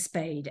your leg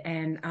speed.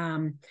 And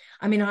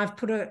I mean, I've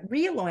put a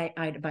real light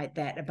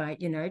about,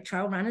 you know,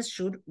 trail runners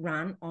should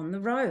run on the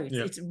roads.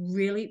 It's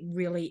really,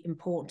 really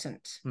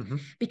important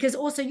because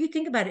also you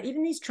think about it,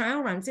 even these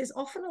trail runs, there's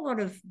often a lot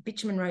of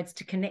bitumen roads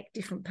to connect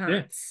different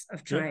parts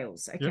of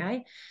trails.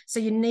 Okay.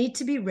 So you need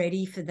to be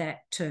ready for that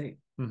too.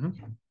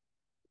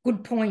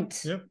 Good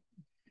point. Yep.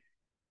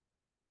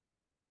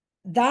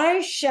 Thou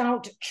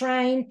shalt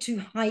train to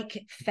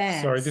hike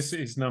fast. Sorry, this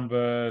is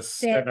number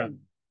 7.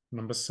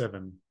 Number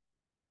 7.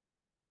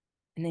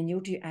 And then you'll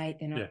do 8.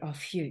 Then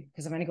phew,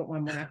 because I've only got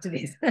one more after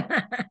this.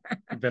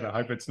 I better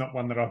hope it's not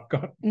one that I've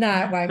got. No,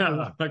 it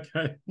won't be.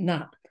 Okay.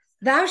 No.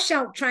 Thou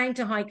shalt train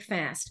to hike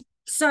fast.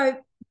 So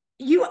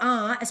you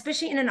are,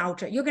 especially in an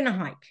ultra, you're going to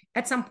hike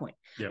at some point.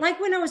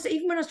 Like when I was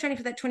training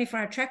for that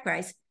 24-hour track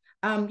race,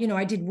 you know,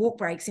 I did walk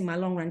breaks in my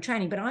long run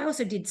training, but I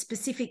also did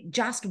specific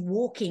just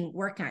walking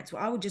workouts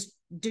where I would just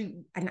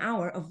do an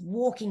hour of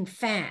walking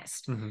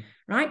fast,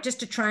 right?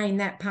 Just to train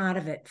that part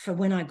of it for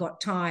when I got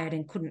tired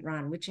and couldn't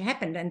run, which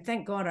happened. And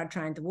thank God I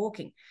trained the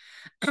walking.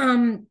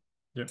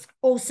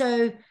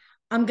 Also,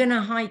 I'm going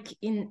to hike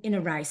in a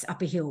race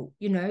up a hill,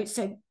 you know,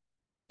 so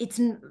it's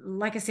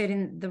like I said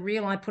in the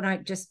reel I put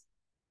out just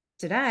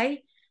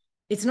today,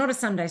 it's not a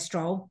Sunday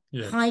stroll.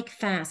 Hike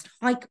fast,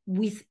 hike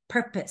with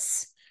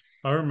purpose.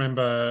 I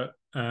remember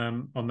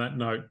on that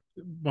note,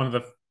 one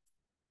of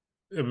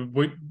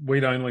the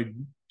we'd only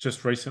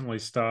just recently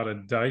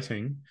started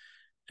dating,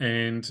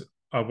 and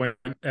I went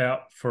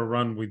out for a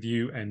run with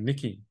you and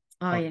Nikki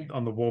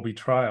on the Warby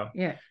Trail.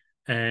 Yeah,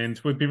 and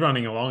we'd be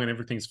running along and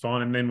everything's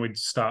fine, and then we'd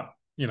start,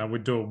 you know,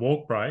 we'd do a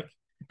walk break.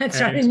 That's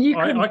right,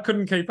 and I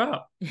couldn't keep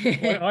up.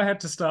 I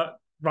had to start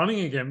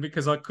running again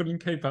because I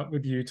couldn't keep up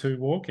with you two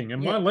walking,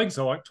 and my legs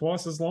are like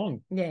twice as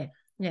long. Yeah.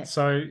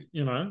 So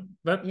you know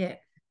that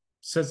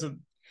says it.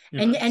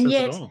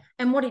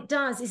 And what it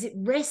does is it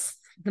rests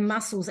the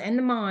muscles and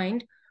the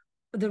mind,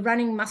 the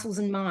running muscles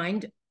and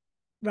mind,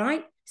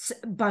 right? So,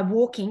 by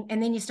walking,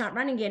 and then you start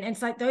running again, and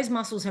it's like those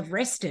muscles have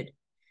rested.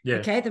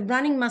 Okay, the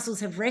running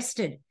muscles have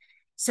rested.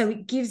 So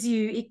it gives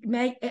you,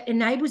 it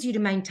enables you to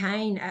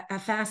maintain a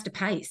faster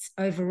pace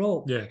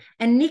overall. Yeah.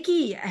 And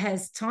Nikki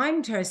has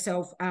timed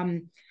herself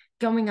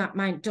going up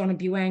Mount Donna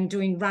Buang,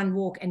 doing run,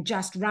 walk, and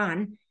just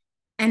run.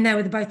 And they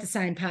were both the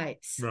same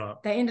pace. Right.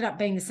 They ended up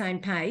being the same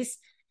pace,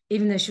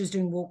 even though she was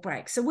doing walk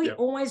breaks. So we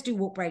always do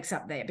walk breaks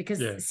up there because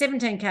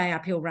 17K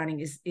uphill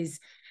running is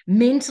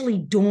mentally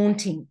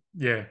daunting.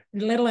 Yeah.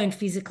 Let alone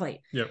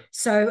physically. Yep.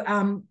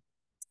 So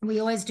we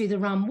always do the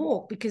run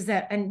walk because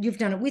and you've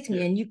done it with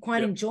me and you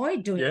quite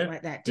enjoyed doing it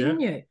like that, didn't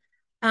you?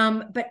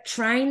 But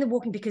train the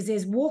walking because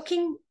there's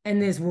walking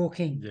and there's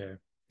walking. Yeah,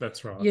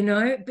 that's right. You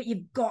know, but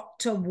you've got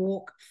to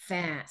walk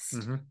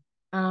fast.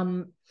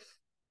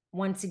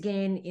 Once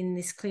again, in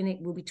this clinic,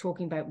 we'll be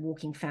talking about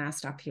walking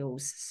fast up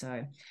hills.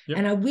 So,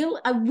 and I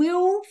will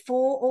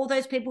for all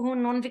those people who are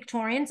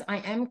non-Victorians, I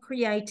am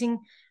creating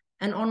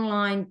an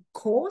online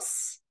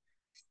course,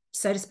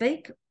 so to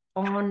speak,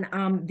 on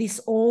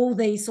all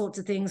these sorts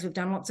of things. We've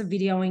done lots of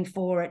videoing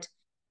for it.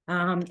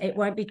 It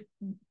won't be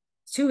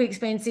too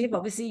expensive.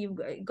 Obviously, you've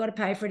got to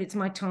pay for it. It's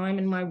my time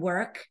and my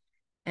work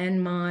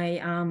and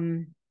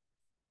my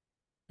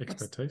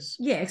expertise.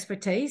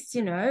 Expertise,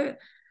 you know.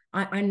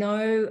 I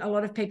know a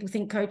lot of people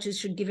think coaches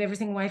should give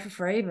everything away for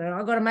free, but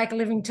I've got to make a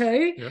living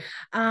too. Yep.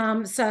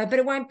 But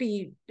it won't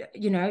be,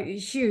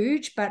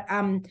 huge. But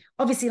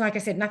obviously, like I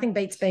said, nothing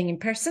beats being in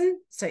person.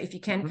 So if you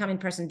can come in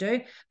person,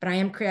 do. But I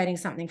am creating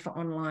something for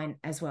online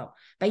as well.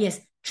 But yes,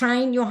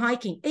 train your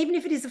hiking, even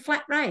if it is a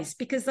flat race,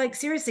 because like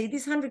seriously,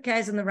 this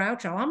 100Ks on the rail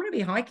trail, I'm going to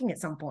be hiking at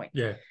some point.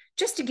 Yeah.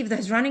 Just to give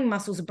those running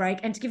muscles a break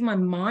and to give my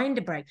mind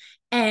a break,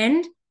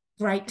 and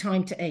great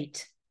time to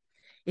eat.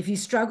 If you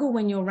struggle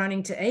when you're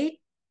running to eat,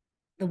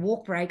 the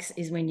walk breaks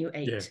is when you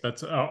eat. Yeah,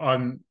 that's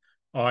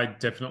I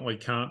definitely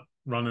can't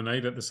run and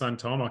eat at the same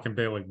time. I can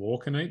barely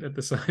walk and eat at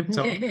the same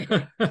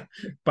time.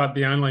 But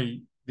the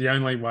only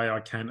way I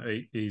can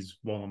eat is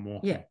while I'm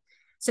walking. Yeah.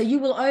 So you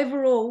will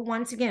overall,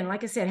 once again,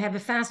 like I said, have a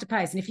faster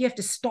pace. And if you have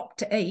to stop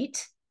to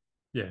eat,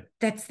 yeah,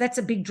 that's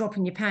a big drop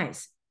in your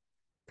pace.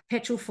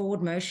 Perpetual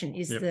forward motion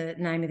is the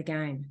name of the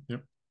game.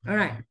 Yep. All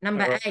right,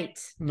 number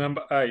 8.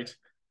 Number 8.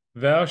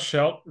 Thou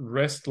shalt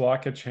rest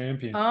like a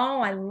champion. Oh,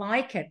 I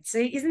like it.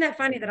 See, isn't that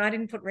funny that I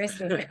didn't put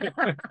rest in it?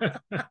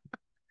 Yep.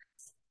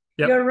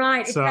 You're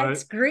right. It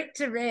takes grit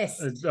to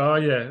rest.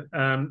 Yeah.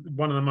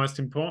 One of the most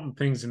important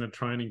things in a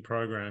training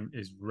program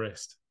is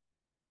rest.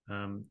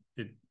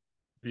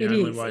 The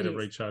only way to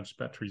recharge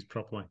batteries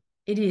properly.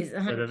 It is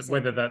 100%.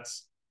 Whether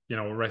that's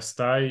a rest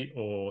day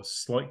or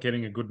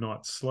getting a good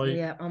night's sleep.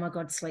 Yeah. Oh my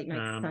God, sleep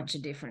makes such a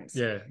difference.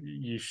 Yeah,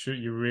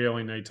 you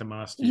really need to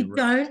master. You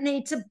don't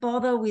need to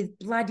bother with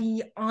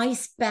bloody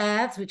ice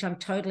baths, which I'm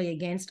totally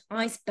against.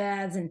 Ice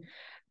baths and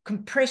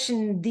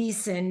compression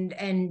this and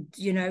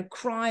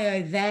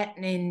cryo that,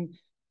 and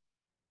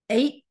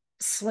eat,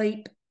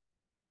 sleep.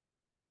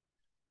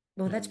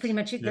 Well, that's pretty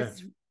much it. Yeah.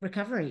 That's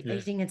recovery,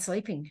 eating and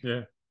sleeping.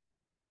 Yeah.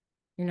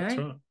 That's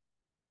right.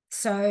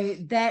 So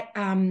that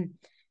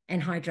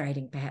and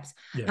hydrating perhaps.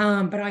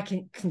 Yeah. But I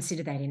can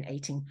consider that in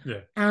eating. Yeah.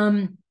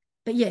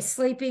 But yes,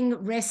 sleeping,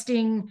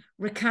 resting,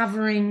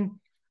 recovering.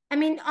 I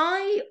mean,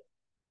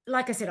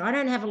 like I said, I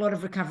don't have a lot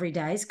of recovery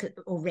days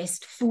or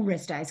full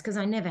rest days, because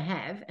I never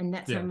have, and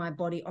that's how my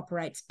body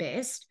operates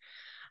best.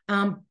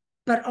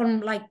 But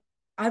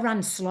I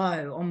run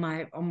slow on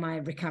my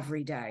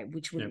recovery day,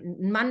 which would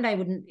Monday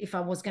wouldn't, if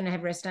I was going to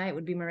have rest day, it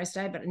would be my rest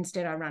day, but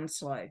instead I run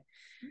slow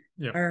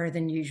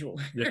than usual.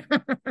 Yeah.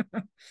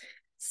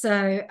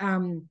 So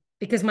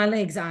because my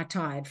legs are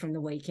tired from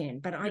the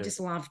weekend, but I just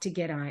love to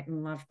get out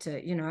and love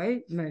to,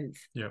 move.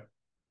 Yeah.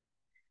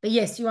 But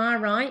yes, you are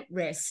right,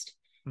 rest.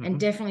 And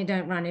definitely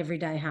don't run every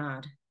day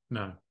hard.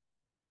 No.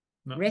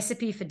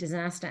 Recipe for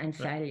disaster and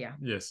failure.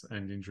 Yes,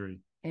 and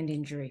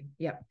injury.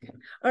 Yep.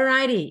 All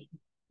righty.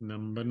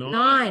 Number 9.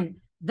 9.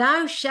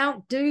 Thou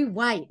shalt do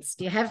weights.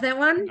 Do you have that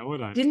one? No, I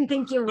don't. Didn't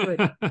think you would.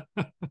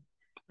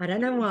 I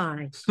don't know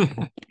why.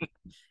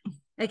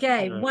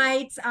 Okay,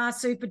 weights are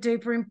super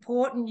duper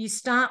important. You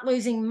start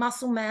losing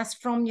muscle mass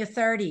from your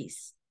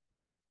 30s.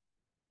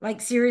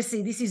 Like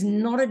seriously, this is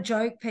not a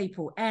joke,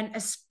 people, and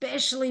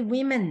especially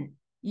women.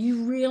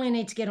 You really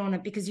need to get on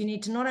it, because you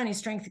need to not only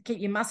keep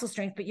your muscle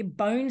strength, but your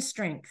bone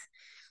strength.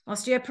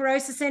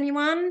 Osteoporosis,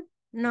 anyone?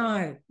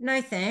 No,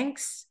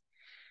 thanks.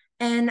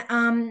 And,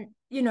 I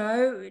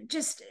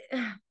just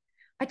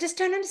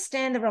don't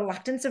understand the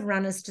reluctance of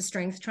runners to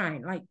strength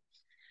train. Like,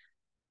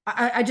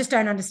 I just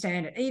don't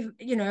understand it. Even,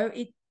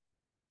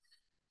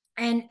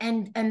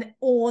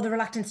 or the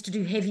reluctance to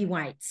do heavy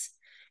weights.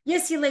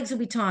 Yes, your legs will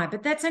be tired,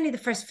 but that's only the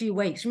first few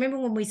weeks. Remember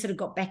when we sort of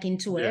got back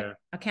into it?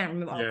 I can't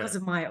remember because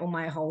of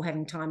my whole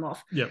having time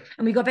off. Yeah.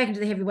 And we got back into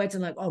the heavy weights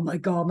and like, oh my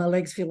God, my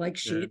legs feel like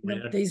shit.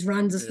 These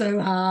runs are so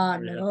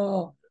hard.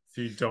 A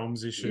few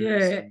DOMS issues.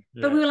 Yeah.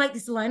 But we were like,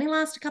 this will only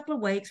last a couple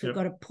of weeks. We've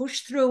got to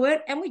push through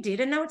it. And we did.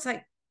 And now it's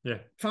like,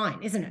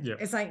 fine, isn't it? Yeah.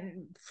 It's like,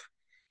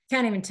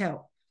 can't even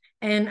tell.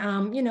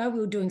 And, we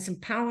were doing some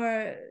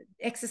power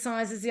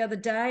exercises the other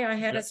day. I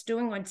had us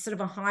doing like sort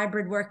of a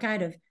hybrid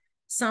workout of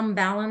some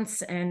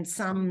balance and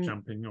some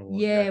jumping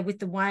or with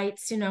the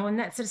weights, and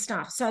that sort of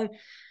stuff. So,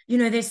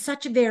 there's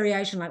such a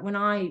variation. Like when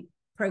I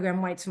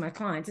program weights for my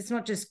clients, it's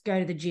not just go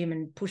to the gym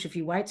and push a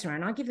few weights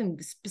around. I give them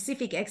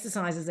specific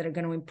exercises that are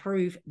going to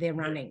improve their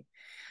running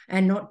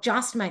and not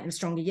just make them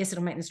stronger. Yes,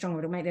 it'll make them stronger.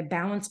 It'll make their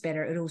balance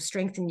better. It'll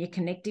strengthen your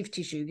connective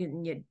tissue,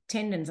 your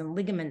tendons and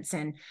ligaments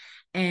and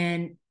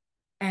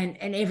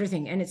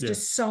everything. And it's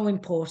just so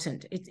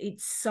important.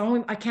 It's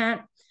so, I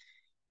can't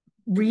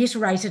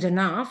reiterate it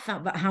enough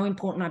about how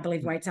important I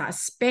believe weights are,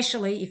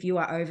 especially if you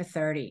are over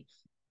 30.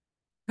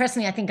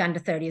 Personally, I think under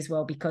 30 as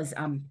well, because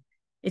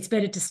it's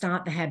better to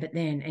start the habit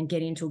then and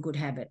get into a good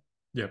habit.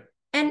 Yeah.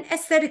 And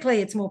aesthetically,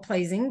 it's more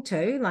pleasing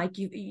too. Like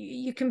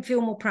you can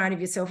feel more proud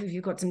of yourself if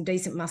you've got some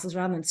decent muscles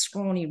rather than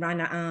scrawny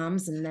runner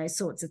arms and those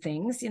sorts of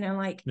things.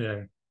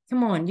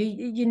 Come on,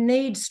 you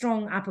need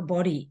strong upper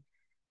body,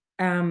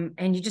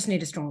 and you just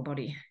need a strong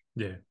body.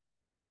 Yeah.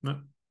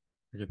 No,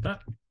 I get that.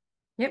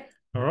 Yep.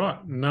 All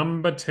right,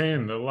 number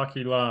 10, the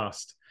lucky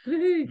last.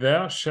 Woo-hoo.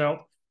 Thou shalt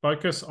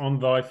focus on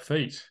thy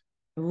feet.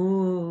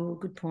 Ooh, Oh,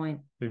 good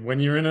point.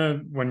 When you're in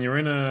a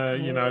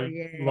yeah.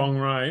 long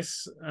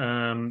race,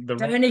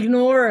 Don't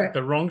ignore it.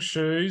 the wrong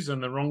shoes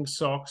and the wrong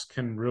socks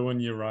can ruin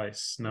your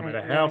race. No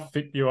matter how Really.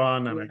 fit you are,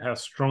 no matter how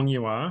strong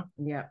you are.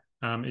 Yeah.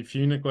 If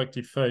you neglect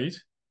your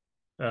feet,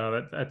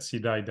 that's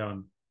your day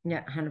done.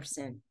 Yeah,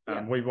 100%.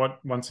 Yeah. We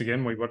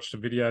watched a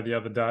video the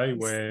other day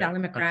where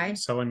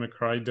Sally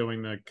McRae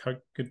doing the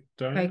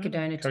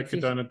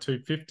Cocodona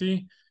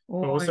 250.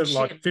 But was it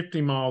like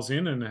 50 miles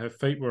in and her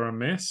feet were a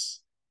mess?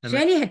 She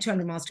only had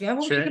 200 miles to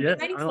go. She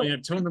only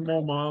had 200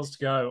 more miles to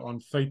go on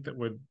feet that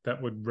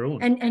would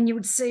ruin. And you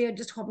would see her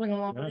just hobbling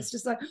along. Yeah. It's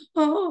just like,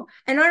 oh.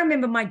 And I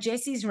remember my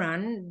Jessie's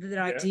run that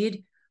I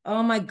did.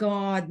 Oh my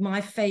God,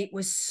 my feet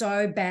were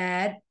so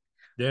bad.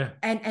 Yeah.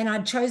 And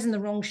I'd chosen the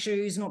wrong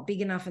shoes, not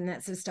big enough and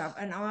that sort of stuff.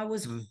 And I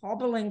was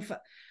hobbling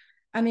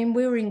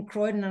we were in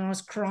Croydon and I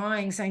was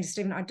crying, saying to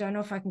Stephen, I don't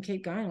know if I can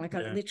keep going. Like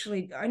I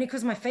literally, only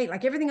because my feet,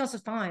 like everything else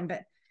was fine,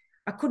 but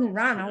I couldn't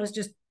run. I was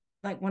just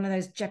like one of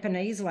those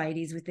Japanese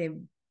ladies with their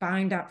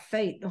boned up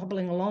feet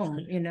hobbling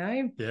along, you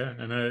know? Yeah.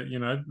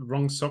 And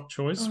wrong sock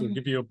choice will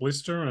give you a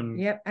blister. And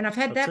and I've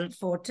had that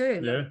before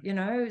too. Yeah. You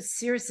know,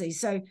 seriously.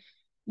 So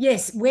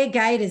yes, wear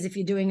gaiters if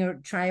you're doing a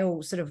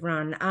trail sort of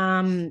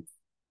run.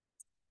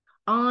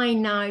 I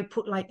know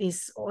put like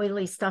this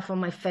oily stuff on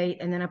my feet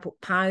and then I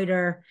put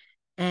powder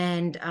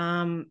and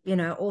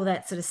all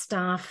that sort of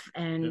stuff.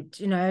 And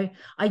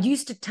I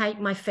used to tape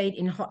my feet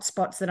in hot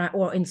spots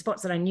or in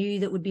spots that I knew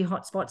that would be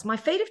hot spots. My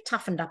feet have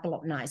toughened up a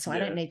lot now, so I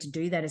don't need to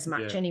do that as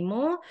much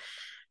anymore,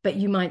 but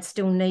you might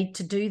still need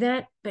to do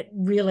that. But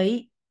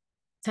really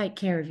take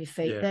care of your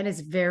feet. That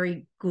is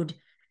very good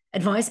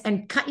advice.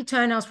 And cut your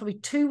toenails probably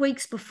 2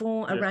 weeks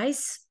before a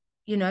race,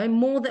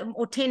 more than,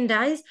 or 10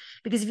 days,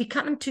 because if you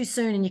cut them too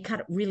soon and you cut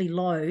it really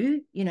low,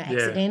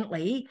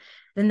 accidentally,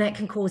 then that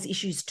can cause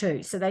issues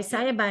too. So they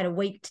say about a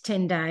week to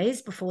 10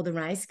 days before the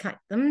race, cut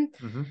them.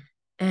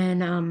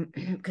 And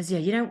because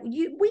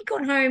we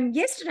got home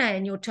yesterday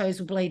and your toes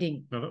were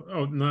bleeding.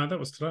 No, that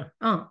was today.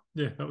 Oh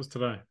yeah, that was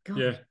today. God,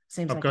 yeah,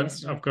 seems I've like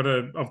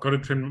yesterday. I've got to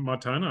trim my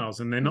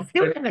toenails, and they're not.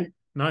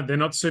 No, they're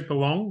not super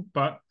long,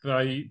 but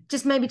they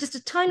maybe just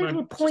a tiny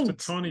little point,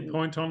 just a tiny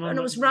point on them, and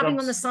it was rubbing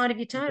on the side of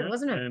your toe,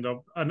 wasn't it?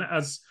 And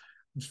as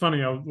it's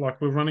funny,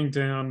 we're running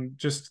down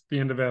just the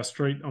end of our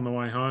street on the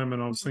way home,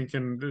 and I was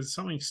thinking there's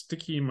something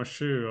sticky in my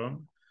shoe.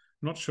 I'm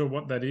not sure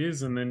what that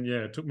is, and then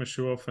I took my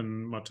shoe off,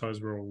 and my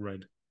toes were all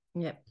red.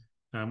 Yep.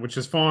 Which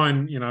is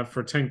fine, for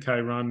a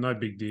 10K run, no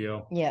big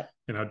deal. Yep.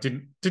 It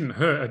didn't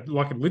hurt. It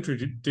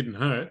literally didn't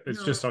hurt.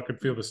 It's just I could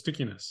feel the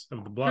stickiness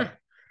of the blood.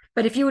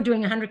 But if you were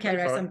doing a 100K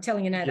race, I'm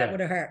telling you now, that would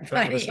have hurt.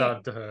 That would have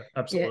started to hurt.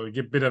 Absolutely.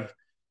 Get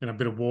a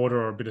bit of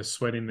water or a bit of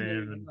sweat in there.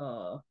 And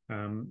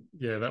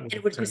that would.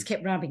 It just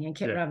kept rubbing and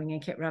kept rubbing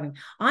and kept rubbing.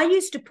 I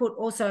used to put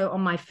also on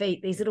my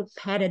feet these little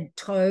padded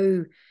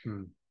toe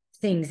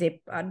things.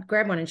 I'd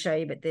grab one and show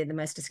you, but they're the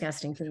most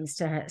disgusting things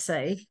to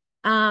see.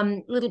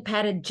 Little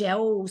padded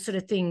gel sort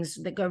of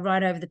things that go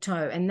right over the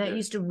toe, and that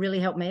used to really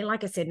help me.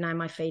 Like I said, now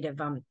my feet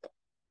have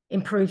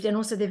improved, and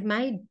also they've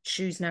made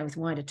shoes now with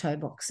wider toe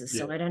boxes,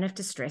 so I don't have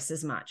to stress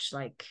as much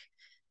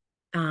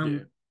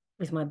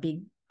with my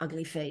big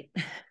ugly feet.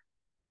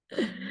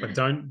 But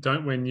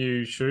don't wear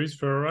new shoes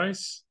for a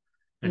race,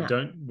 and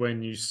don't wear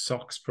new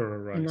socks for a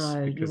race.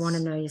 No, you want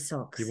to know your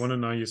socks. You want to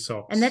know your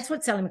socks. And that's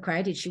what Sally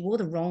McRae did. She wore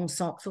the wrong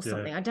socks or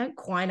something. I don't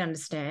quite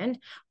understand.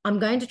 I'm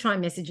going to try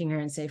messaging her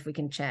and see if we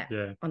can chat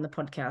on the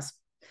podcast.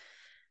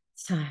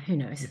 So who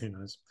knows? Who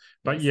knows?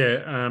 But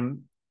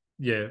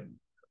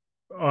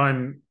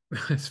I'm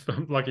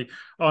lucky.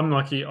 I'm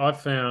lucky. I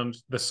found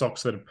the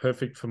socks that are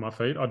perfect for my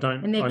feet. And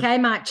they're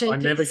Kmart cheapest. I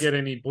never get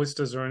any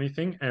blisters or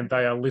anything, and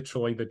they are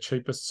literally the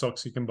cheapest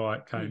socks you can buy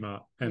at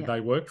Kmart, and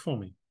they work for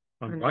me.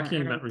 I'm lucky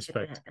in that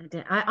respect.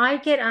 I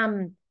get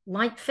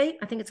Light Feet,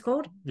 I think it's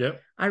called. Yep.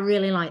 I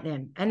really like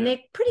them, and they're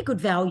pretty good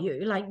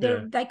value. Like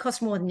they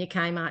cost more than your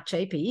Kmart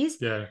cheapies.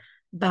 Yeah.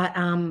 But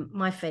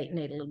my feet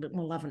need a little bit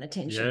more love and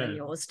attention than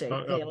yours do.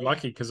 I'm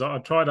lucky because I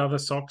tried other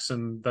socks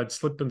and they'd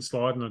slip and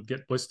slide and I'd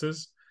get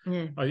blisters.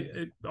 Yeah.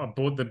 I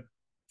bought the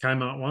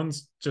Kmart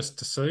ones just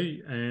to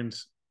see, and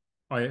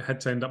I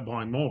had to end up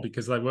buying more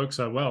because they work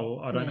so well.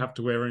 I don't have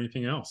to wear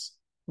anything else.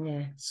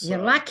 Yeah. So you're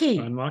lucky.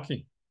 I'm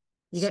lucky.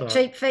 You got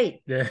cheap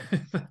feet. Yeah,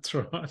 that's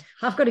right.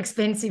 I've got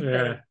expensive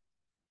feet,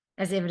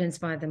 as evidenced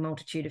by the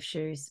multitude of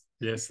shoes.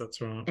 Yes, that's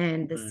right.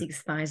 And the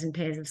 6,000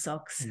 pairs of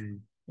socks.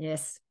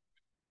 Yes.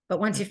 But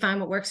once you find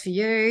what works for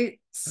you,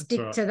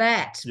 stick to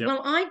that. Yep.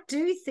 Well, I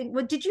do think,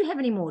 did you have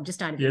any more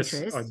just out of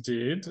interest? Yes, I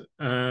did.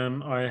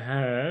 I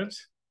had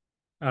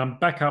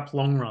backup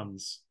long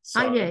runs.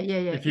 So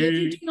if you're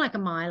doing like a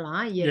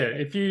miler,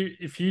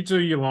 if you do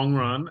your long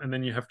run and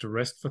then you have to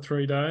rest for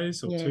 3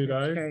 days or 2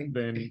 days,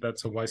 then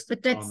that's a waste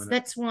of time. But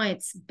that's why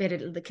it's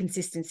better, the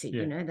consistency.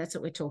 That's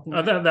what we're talking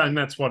about. And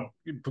that's what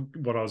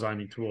I was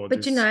aiming towards.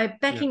 But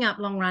backing up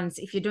long runs,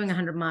 if you're doing a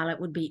 100-mile, it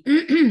would be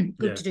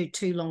good to do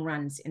 2 long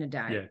runs in a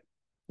day.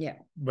 Yeah.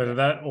 Whether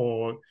that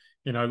or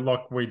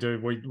like we do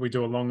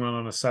a long run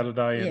on a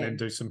Saturday and then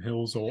do some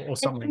hills or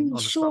something. I'm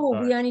sure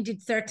we only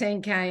did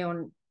 13K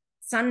on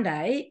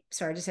Sunday,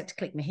 sorry, I just had to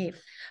click my hip.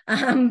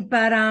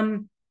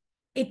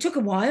 It took a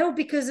while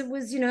because it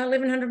was,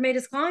 1,100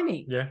 meters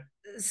climbing. Yeah.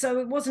 So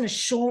it wasn't a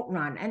short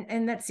run.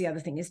 And that's the other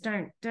thing is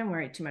don't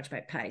worry too much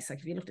about pace. Like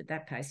if you looked at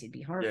that pace, you'd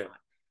be horrified. Yeah.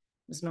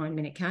 It was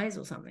 9-minute Ks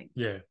or something.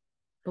 Yeah.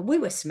 But we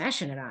were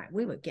smashing it out.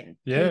 We were getting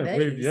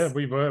PBs.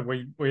 We were.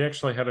 We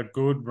actually had a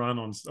good run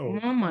on.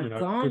 Oh my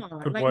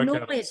God. Good like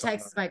normally it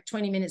takes us like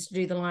 20 minutes to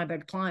do the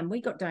Liebert climb.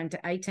 We got down to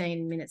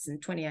 18 minutes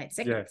and 28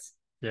 seconds.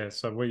 Yeah.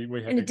 So we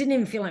had and it didn't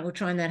even feel like we're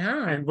trying that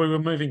hard. And we were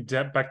moving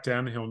back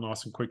down the hill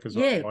nice and quick as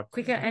well. Yeah,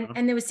 quicker.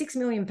 And there were 6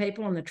 million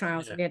people on the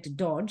trails that we had to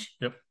dodge.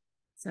 Yep.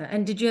 So,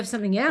 and did you have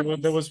something else? Well,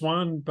 there was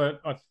one, but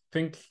I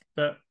think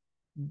that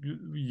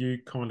you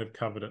kind of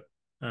covered it.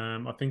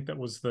 I think that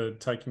was the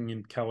taking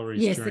in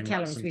calories. Yes, the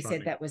calories. We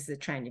said that was the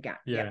train to go.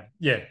 Yeah.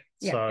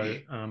 So,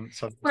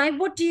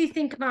 what do you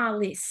think of our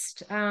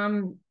list?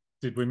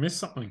 Did we miss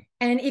something?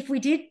 And if we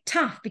did,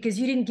 tough, because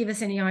you didn't give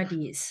us any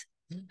ideas.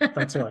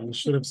 That's right. You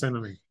should have sent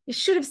them in. You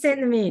should have sent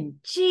them in.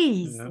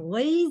 Jeez,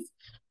 Louise.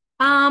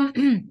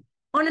 On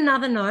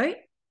another note,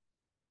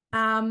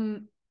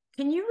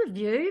 can you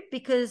review?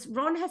 Because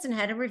Ron hasn't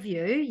had a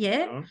review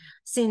yet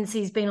since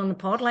he's been on the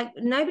pod. Like,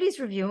 nobody's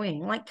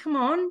reviewing. Like, come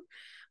on.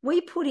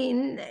 We put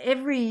in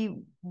every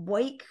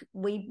week,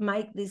 we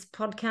make this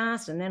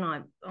podcast, and then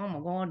oh my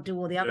God, do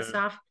all the other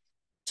stuff.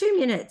 2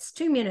 minutes.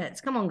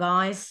 Come on,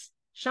 guys.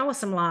 Show us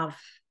some love.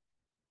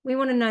 We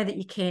want to know that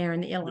you care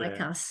and that you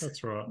like us.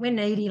 That's right. We're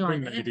needy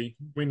like that.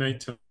 We need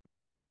to.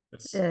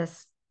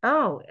 Yes.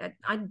 Oh,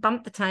 I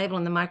bumped the table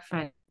and the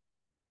microphone.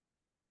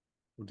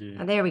 Oh, dear.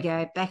 Oh, there we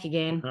go. Back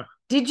again.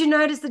 Did you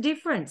notice the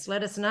difference?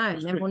 Let us know.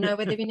 And then we'll know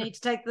whether we need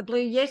to take the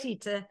Blue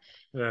Yeti to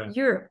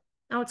Europe.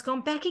 Oh, it's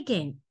gone back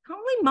again.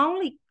 Holy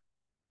moly.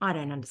 I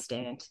don't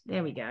understand.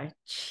 There we go.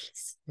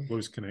 Jeez.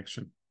 Loose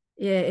connection.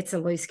 Yeah, it's a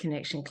loose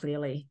connection,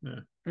 clearly. Yeah.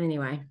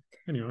 Anyway.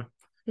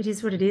 It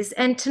is what it is.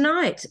 And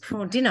tonight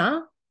for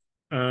dinner,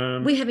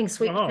 we're having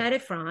sweet potato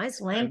fries,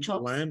 lamb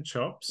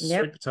chops.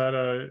 Yep. Sweet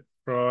potato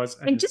fries.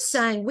 And just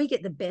saying, we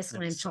get the best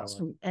lamb chops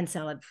and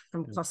salad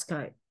from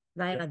Costco.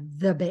 They are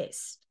the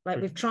best. Like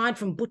we've tried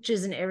from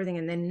butchers and everything,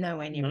 and they're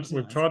nowhere near.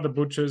 We've tried the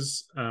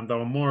butchers. They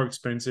were more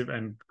expensive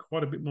and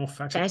quite a bit more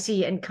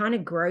fatty and kind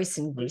of gross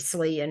and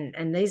gristly.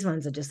 And these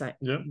ones are just like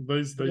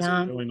these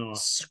are really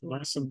nice,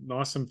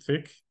 nice and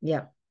thick.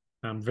 Yep.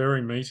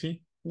 Very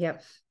meaty.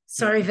 Yep.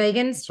 Sorry,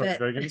 vegans.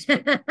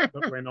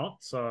 But we're not.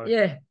 So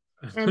yeah.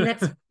 And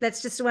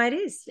that's just the way it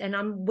is.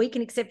 And we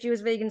can accept you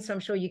as vegans, so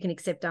I'm sure you can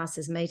accept us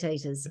as meat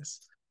eaters. Yes.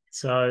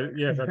 So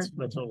that's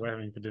what we're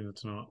having for dinner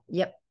tonight.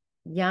 Yep.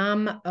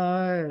 Yum.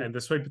 Oh. And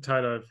the sweet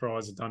potato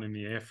fries are done in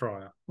the air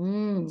fryer.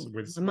 My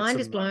mind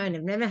is blown.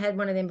 I've never had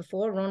one of them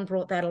before. Ron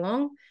brought that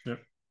along. Yep.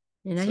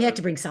 He had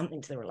to bring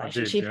something to the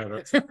relationship. I did,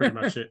 that's pretty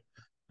much it.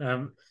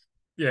 And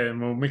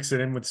we'll mix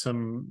it in with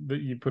some that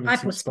you put in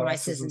some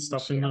spices and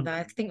stuff in them.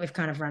 I think we've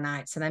kind of run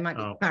out, so they might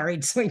be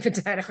curried sweet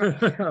potato.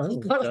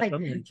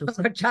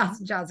 Got jars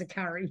and jars of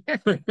curry.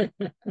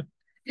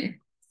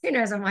 Who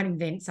knows? I might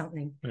invent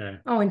something. Yeah.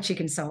 Oh, and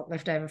chicken salt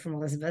left over from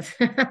Elizabeth.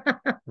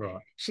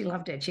 Right. She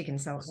loved her chicken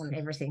salt on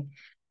everything.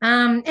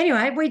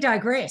 Anyway, we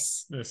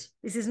digress. Yes.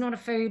 This is not a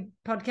food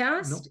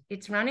podcast. Nope.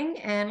 It's running,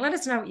 and let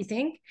us know what you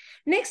think.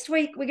 Next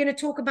week we're going to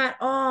talk about.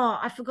 Oh,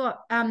 I forgot.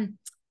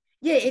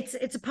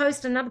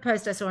 It's another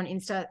post I saw on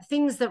Insta.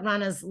 Things that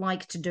runners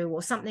like to do,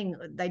 or something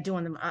they do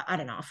on them. I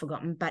don't know. I've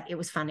forgotten, but it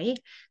was funny.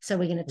 So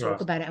we're going to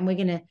talk about it, and we're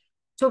going to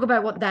talk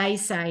about what they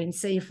say and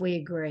see if we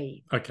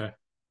agree. Okay.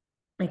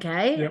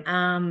 Yep.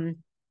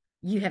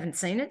 You haven't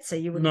seen it, so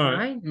you wouldn't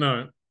know.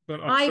 No,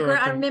 but I agree.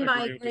 I remember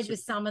I agreed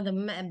with some of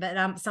them,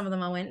 but some of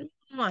them I went,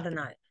 I don't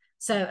know.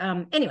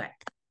 So anyway,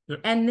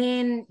 and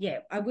then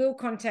I will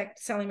contact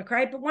Sally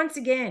McRae. But once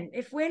again,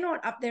 if we're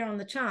not up there on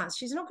the charts,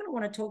 she's not going to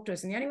want to talk to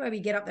us. And the only way we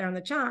get up there on the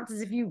charts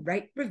is if you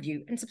rate,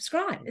 review, and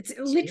subscribe. It's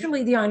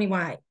literally the only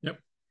way. Yep.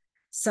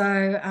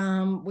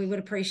 So we would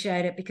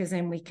appreciate it, because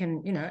then we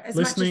can, as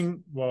listening much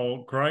as...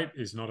 while great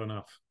is not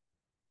enough.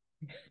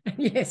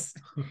 Yes,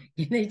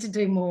 you need to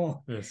do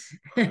more. Yes.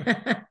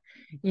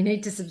 You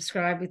need to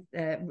subscribe with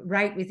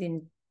rate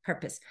within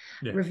purpose,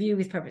 review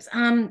with purpose.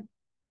 As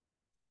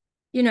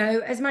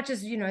much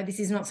as this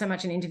is not so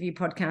much an interview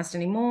podcast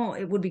anymore,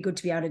 it would be good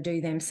to be able to do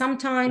them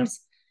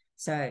sometimes.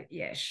 So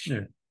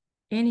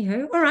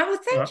anywho, all right, well,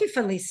 thank you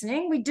for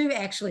listening. We do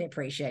actually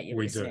appreciate you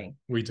listening.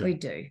 We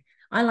do.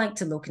 I like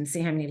to look and see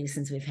how many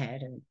listens we've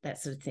had and that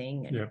sort of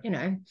thing.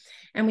 And,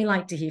 and we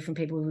like to hear from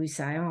people who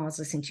say, I was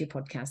listening to your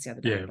podcast the other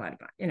day, blah,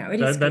 blah,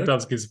 blah. That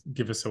does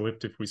give us a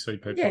lift if we see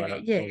people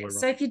out. Yeah.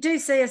 So if you do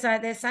see us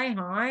out there, say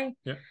hi.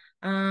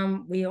 Yeah.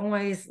 We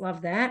always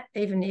love that.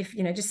 Even if,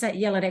 just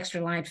yell it extra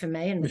loud for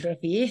me and the deaf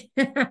ear.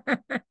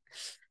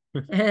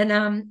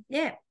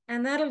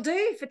 And that'll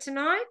do for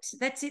tonight.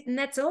 That's it. And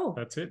that's all.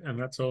 That's it.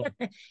 And that's all.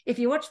 If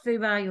you watch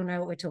Fubar, you'll know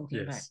what we're talking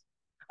about.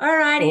 All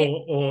righty.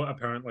 Or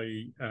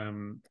apparently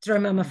Throw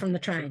Mama from the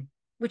Train,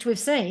 which we've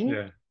seen.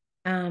 Yeah.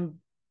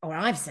 Or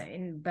I've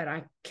seen, but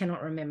I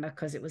cannot remember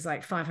because it was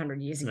like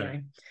 500 years ago.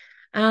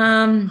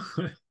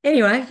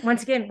 Anyway,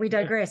 once again, we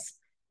digress.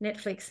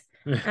 Netflix.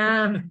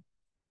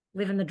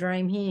 living the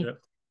dream here. Yep.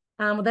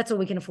 Well, that's all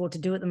we can afford to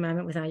do at the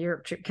moment with our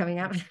Europe trip coming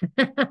up.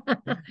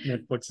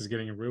 Netflix is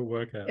getting a real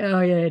workout.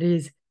 Oh, yeah, it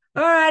is.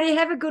 All righty.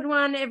 Have a good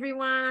one,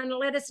 everyone.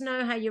 Let us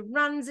know how your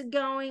runs are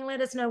going. Let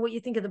us know what you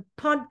think of the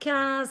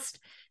podcast.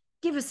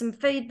 Give us some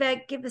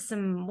feedback. Give us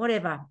some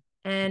whatever.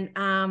 And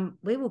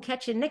we will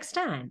catch you next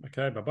time.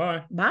 Okay,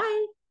 bye-bye.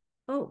 Bye.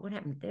 Oh, what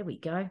happened? There we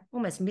go.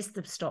 Almost missed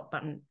the stop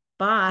button.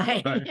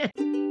 Bye.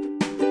 Bye.